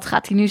wachten. Wat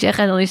gaat hij nu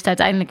zeggen? En dan is het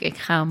uiteindelijk, ik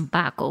ga een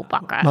bako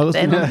pakken. Nou,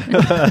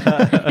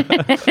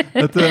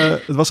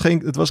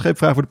 het was geen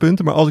vraag voor de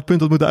punten, maar als ik punten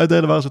had moeten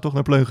uitdelen, waren ze toch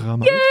naar Pleun gegaan.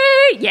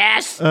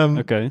 Yes!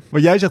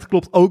 Wat jij zegt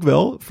klopt ook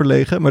wel,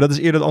 verlegen, maar dat is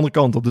eerder de andere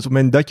kant op. Dus op het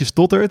moment dat je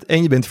stottert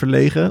en je bent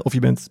verlegen, of je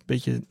bent een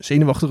beetje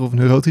zenuwachtig of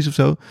neurotisch of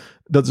zo,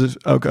 dat is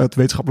dus ook uit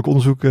wetenschappelijk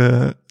onderzoek,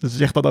 dat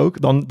zegt dat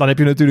ook. Dan heb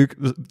je natuurlijk,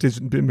 het is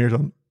meer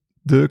zo'n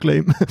de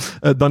claim,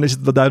 dan is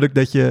het wel duidelijk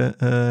dat je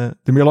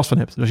er meer last van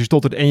hebt. Dus als je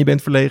stottert en je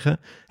bent verlegen,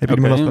 heb je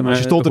er meer last van. Als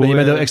je stottert en je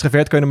bent heel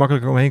extravert, kun je er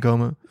makkelijker omheen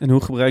komen. En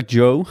hoe gebruikt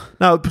Joe?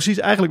 Nou, precies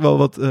eigenlijk wel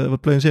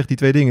wat Pleun zegt, die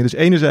 2 dingen. Dus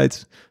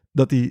enerzijds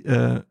dat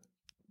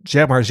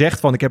hij zegt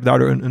van ik heb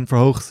daardoor een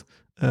verhoogd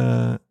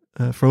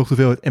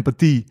hoeveelheid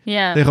empathie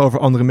tegenover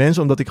andere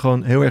mensen, omdat ik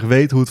gewoon heel erg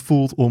weet hoe het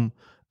voelt om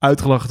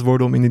uitgelachen te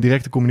worden, om in de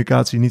directe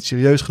communicatie niet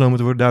serieus genomen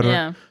te worden.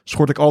 Daardoor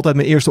schort ik altijd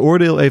mijn eerste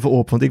oordeel even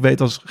op. Want ik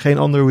weet als geen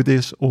ander hoe het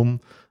is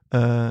om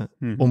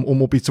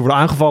op iets te worden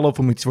aangevallen, of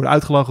om iets te worden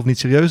uitgelachen, of niet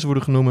serieus te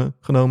worden genomen,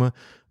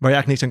 waar je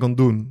eigenlijk niks aan kan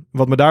doen.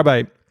 Wat me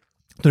daarbij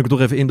toen ik het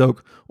toch even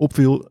indook,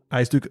 opviel,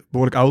 hij is natuurlijk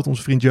behoorlijk oud,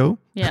 onze vriend Joe.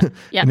 Ja.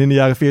 En in de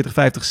jaren 40,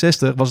 50,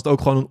 60 was het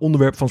ook gewoon een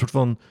onderwerp van een soort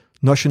van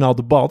nationaal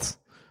debat.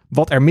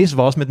 Wat er mis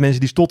was met mensen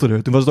die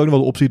stotterden. Toen was het ook nog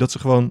wel de optie dat ze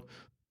gewoon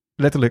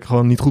letterlijk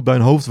gewoon niet goed bij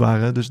hun hoofd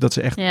waren. Dus dat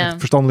ze echt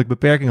verstandelijke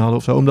beperkingen hadden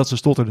of zo, omdat ze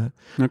stotterden.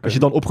 Okay. Als je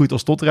dan opgroeit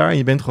als stotteraar en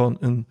je bent gewoon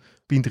een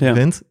pinterige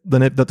vent,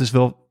 dan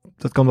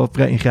dat kan wel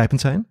vrij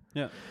ingrijpend zijn.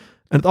 Ja.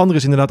 En het andere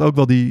is inderdaad ook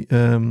wel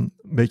een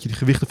beetje die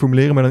gewichten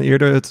formuleren, maar dan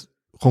eerder het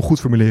gewoon goed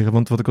formuleren.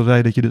 Want wat ik al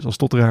zei, dat je dus als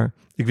stotteraar,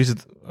 ik wist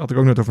het, had ik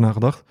ook net over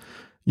nagedacht.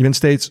 Je bent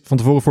steeds van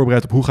tevoren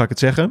voorbereid op hoe ga ik het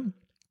zeggen.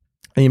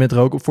 En je bent er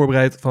ook op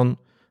voorbereid van,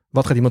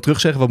 wat gaat iemand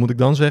terugzeggen? Wat moet ik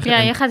dan zeggen?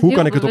 Ja, hoe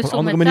kan ik het op een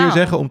andere manier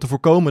zeggen om te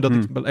voorkomen dat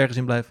ik ergens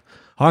in blijf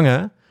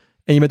hangen?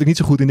 En je bent ook niet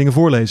zo goed in dingen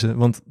voorlezen.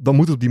 Want dan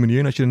moet het op die manier.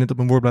 En als je er net op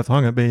een woord blijft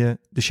hangen, ben je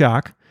de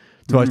Sjaak.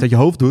 Terwijl als je dat je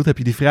hoofd doet, heb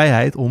je die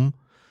vrijheid om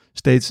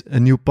steeds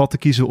een nieuw pad te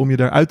kiezen om je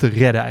daaruit te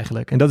redden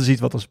eigenlijk. En dat is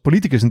iets wat als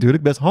politicus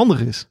natuurlijk best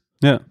handig is.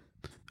 Ja,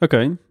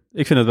 oké.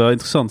 Ik vind het wel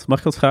interessant. Mag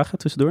ik wat vragen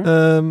tussendoor?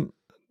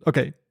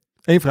 Oké.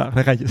 Eén vraag,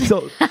 dan gaat je.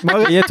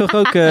 Je hebt toch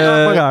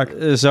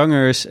ook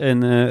zangers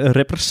en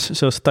rappers,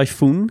 zoals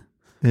Typhoon,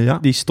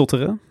 die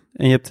stotteren.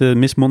 En je hebt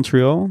Miss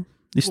Montreal,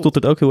 die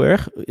stottert ook heel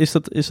erg. Is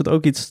dat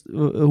ook iets,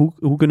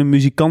 hoe kunnen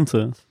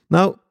muzikanten?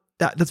 Nou,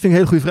 ja, dat vind ik een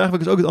hele goede vraag, waar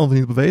ik dus ook het antwoord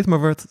niet op weet.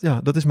 Maar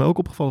dat is mij ook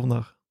opgevallen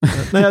vandaag.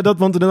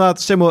 Want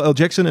inderdaad, Samuel L.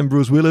 Jackson en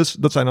Bruce Willis,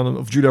 dat zijn dan,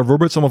 of Julia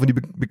Roberts, allemaal van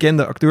die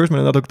bekende acteurs, maar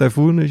inderdaad ook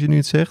Typhoon, als je nu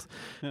het zegt.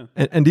 Ja.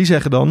 En die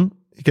zeggen dan,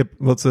 ik heb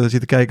wat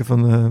zitten kijken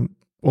van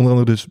onder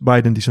andere dus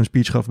Biden, die zo'n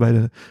speech gaf bij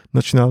de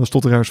Nationale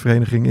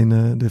Stotteraarsvereniging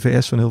in de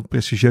VS, zo'n heel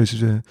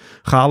prestigieuze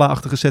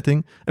gala-achtige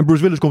setting. En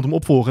Bruce Willis komt hem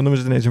opvolgen en dan is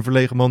het ineens een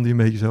verlegen man die een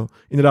beetje zo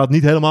inderdaad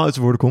niet helemaal uit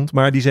zijn woorden komt,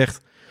 maar die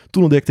zegt,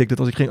 toen ontdekte ik dat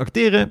als ik ging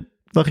acteren,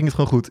 dan ging het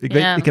gewoon goed.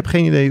 Ik heb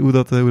geen idee hoe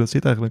dat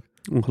zit eigenlijk.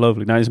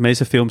 Ongelooflijk. Nou, in de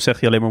meeste films zegt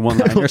hij alleen maar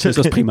one-liners, dus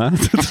dat is prima.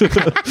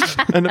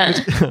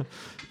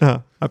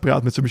 Hij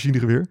praat met zijn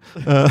machinegeweer.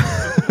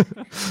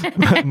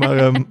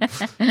 maar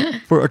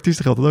voor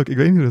artiesten geldt dat ook. Ik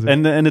weet niet hoe dat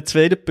is. En het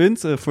tweede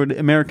punt, voor de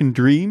American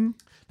Dream.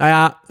 Nou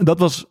ja, dat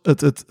was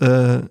het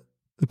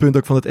punt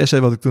ook van het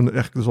essay wat ik toen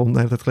eigenlijk dus al een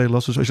hele tijd geleden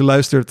las. Dus als je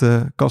luistert,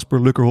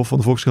 Casper Lukkerhof van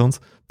de Volkskrant,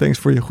 thanks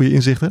voor je goede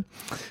inzichten.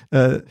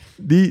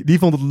 Die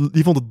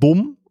vond het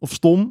dom of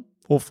stom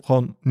of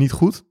gewoon niet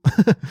goed.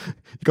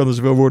 Je kan er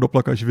zoveel woorden op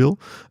plakken als je wil.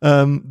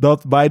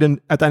 Dat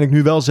Biden uiteindelijk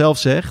nu wel zelf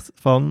zegt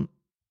van,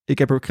 ik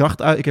heb er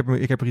kracht uit,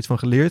 ik heb er iets van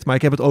geleerd, maar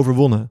ik heb het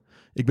overwonnen.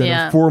 Ik ben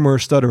een former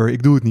stutterer,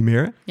 ik doe het niet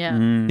meer.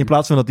 In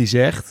plaats van dat hij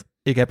zegt,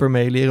 ik heb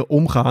ermee leren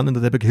omgaan en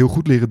dat heb ik heel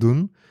goed leren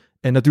doen.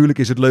 En natuurlijk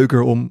is het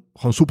leuker om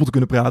gewoon soepel te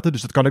kunnen praten,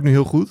 dus dat kan ik nu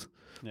heel goed.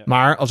 Ja.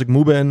 Maar als ik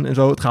moe ben en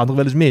zo, het gaat nog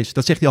wel eens mis.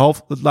 Dat zegt hij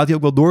dat laat hij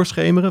ook wel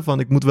doorschemeren van,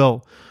 ik moet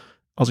wel,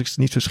 als ik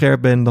niet zo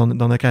scherp ben,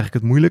 dan krijg ik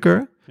het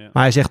moeilijker. Ja.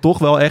 Maar hij zegt toch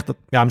wel echt,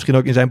 dat, misschien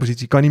ook in zijn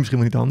positie kan hij misschien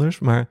wel niet anders,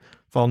 maar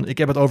van, ik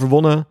heb het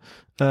overwonnen.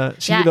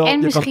 Zie je wel,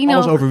 je kan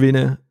alles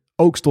overwinnen.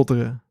 Ook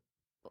stotteren.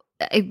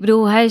 Ik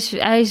bedoel, hij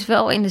is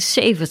wel in de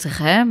 70,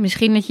 hè?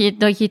 Misschien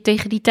dat je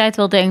tegen die tijd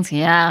wel denkt,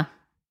 ja,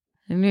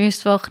 nu is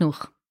het wel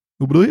genoeg.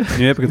 Hoe bedoel je?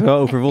 Nu heb ik het wel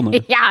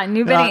overwonnen. Ja,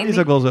 nu ben ik... is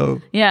ook wel zo.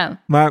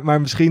 Ja.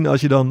 Maar misschien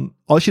als je dan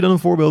een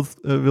voorbeeld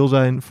wil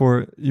zijn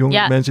voor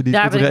jonge mensen die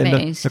stotteren,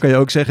 dan kan je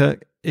ook zeggen,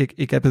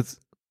 ik heb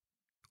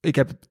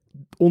het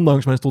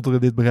ondanks mijn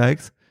stotteren dit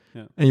bereikt.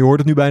 Ja. En je hoort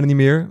het nu bijna niet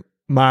meer,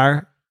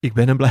 maar ik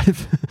ben en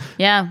blijf.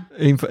 Ja.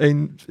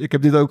 Ik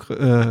heb dit ook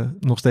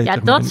nog steeds. Ja,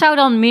 dat zou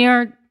dan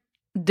meer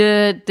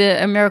de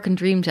American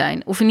Dream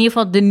zijn. Of in ieder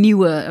geval de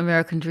nieuwe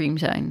American Dream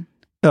zijn.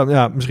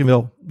 Ja, misschien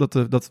wel.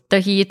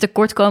 Dat je je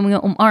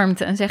tekortkomingen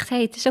omarmt en zegt,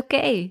 hey, het is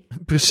oké.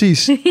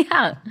 Precies.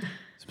 Ja.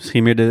 Het is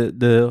misschien meer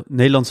de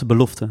Nederlandse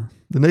belofte.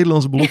 De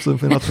Nederlandse belofte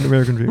van de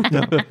American Dream.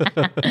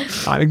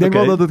 Ja. Ik denk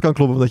wel dat het kan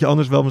kloppen, dat je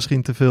anders wel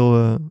misschien te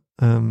veel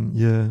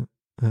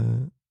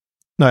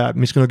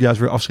misschien ook juist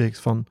weer afschrikt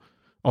van,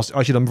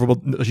 als je dan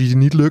bijvoorbeeld, als je het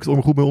niet lukt om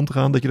er goed mee om te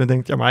gaan, dat je dan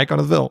denkt, ja, maar hij kan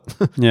het wel.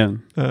 Ja.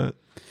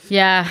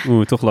 Ja.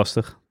 Toch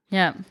lastig.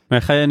 Ja.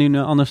 Maar ga jij nu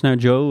anders naar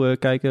Joe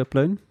kijken,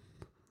 Pleun?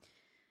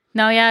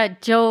 Nou ja,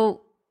 Joe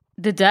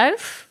de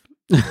duif.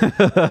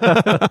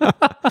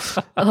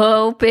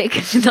 Hoop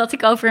ik dat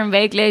ik over een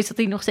week lees dat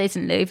hij nog steeds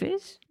in leven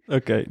is.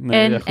 Oké.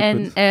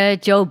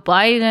 Joe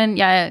Biden,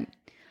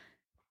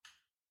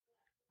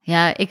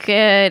 ja,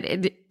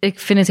 ik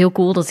vind het heel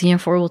cool dat hij een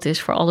voorbeeld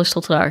is voor alle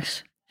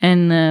stotteraars.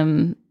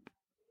 En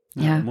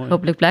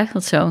hopelijk blijft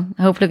dat zo.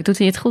 Hopelijk doet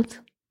hij het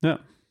goed. Ja.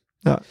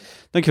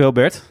 Dankjewel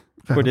Bert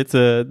voor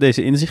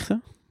deze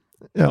inzichten.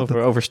 Ja,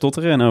 over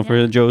stotteren en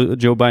over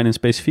Joe Biden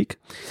specifiek.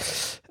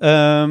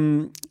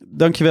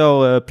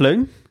 Dankjewel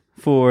Pleun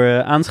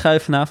voor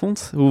aanschuiven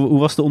vanavond. Hoe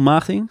was de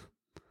ontmaagding?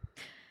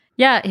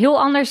 Ja, heel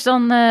anders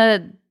dan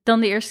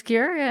de eerste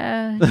keer.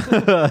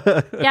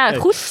 Ja,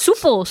 goed,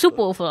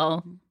 soepel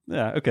vooral.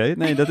 Ja, oké.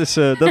 Nee, dat is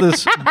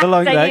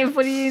belangrijk. Zijn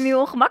jullie nu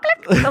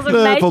ongemakkelijk? Dat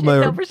een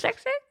meisje over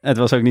seks heeft? Het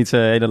was ook niet een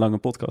hele lange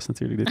podcast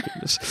natuurlijk dit keer.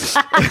 Dus.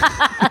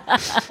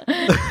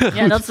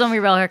 Ja, dat is dan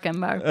weer wel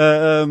herkenbaar.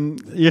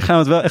 Hier gaan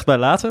we het wel echt bij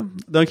laten.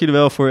 Dank jullie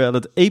wel voor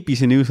dat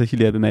epische nieuws dat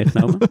jullie hebben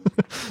meegenomen.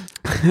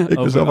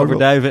 over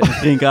duiven en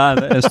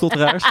sprinkhanen en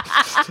stotteraars.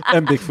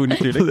 En Bigfoot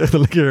natuurlijk. Dat is echt een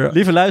lekker...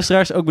 Lieve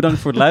luisteraars, ook bedankt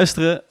voor het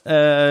luisteren.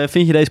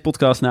 Vind je deze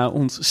podcast nou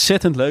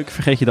ontzettend leuk?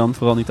 Vergeet je dan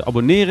vooral niet te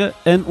abonneren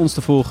en ons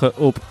te volgen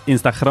op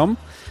Instagram.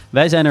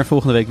 Wij zijn er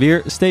volgende week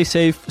weer. Stay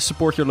safe,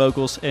 support your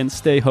locals en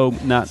stay home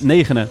na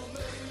 9.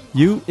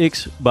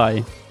 UX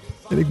bye.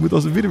 En ik moet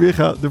als we weer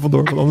gaan er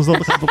vandoor, want anders dan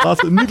gaat het op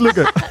laatste niet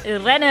lukken.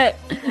 Rennen!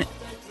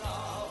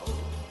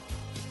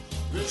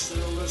 We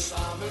zullen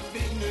samen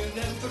winnen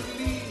en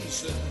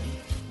verliezen,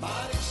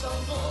 maar ik zal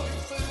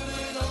nooit voor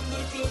een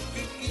ander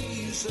clubje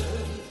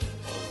kiezen.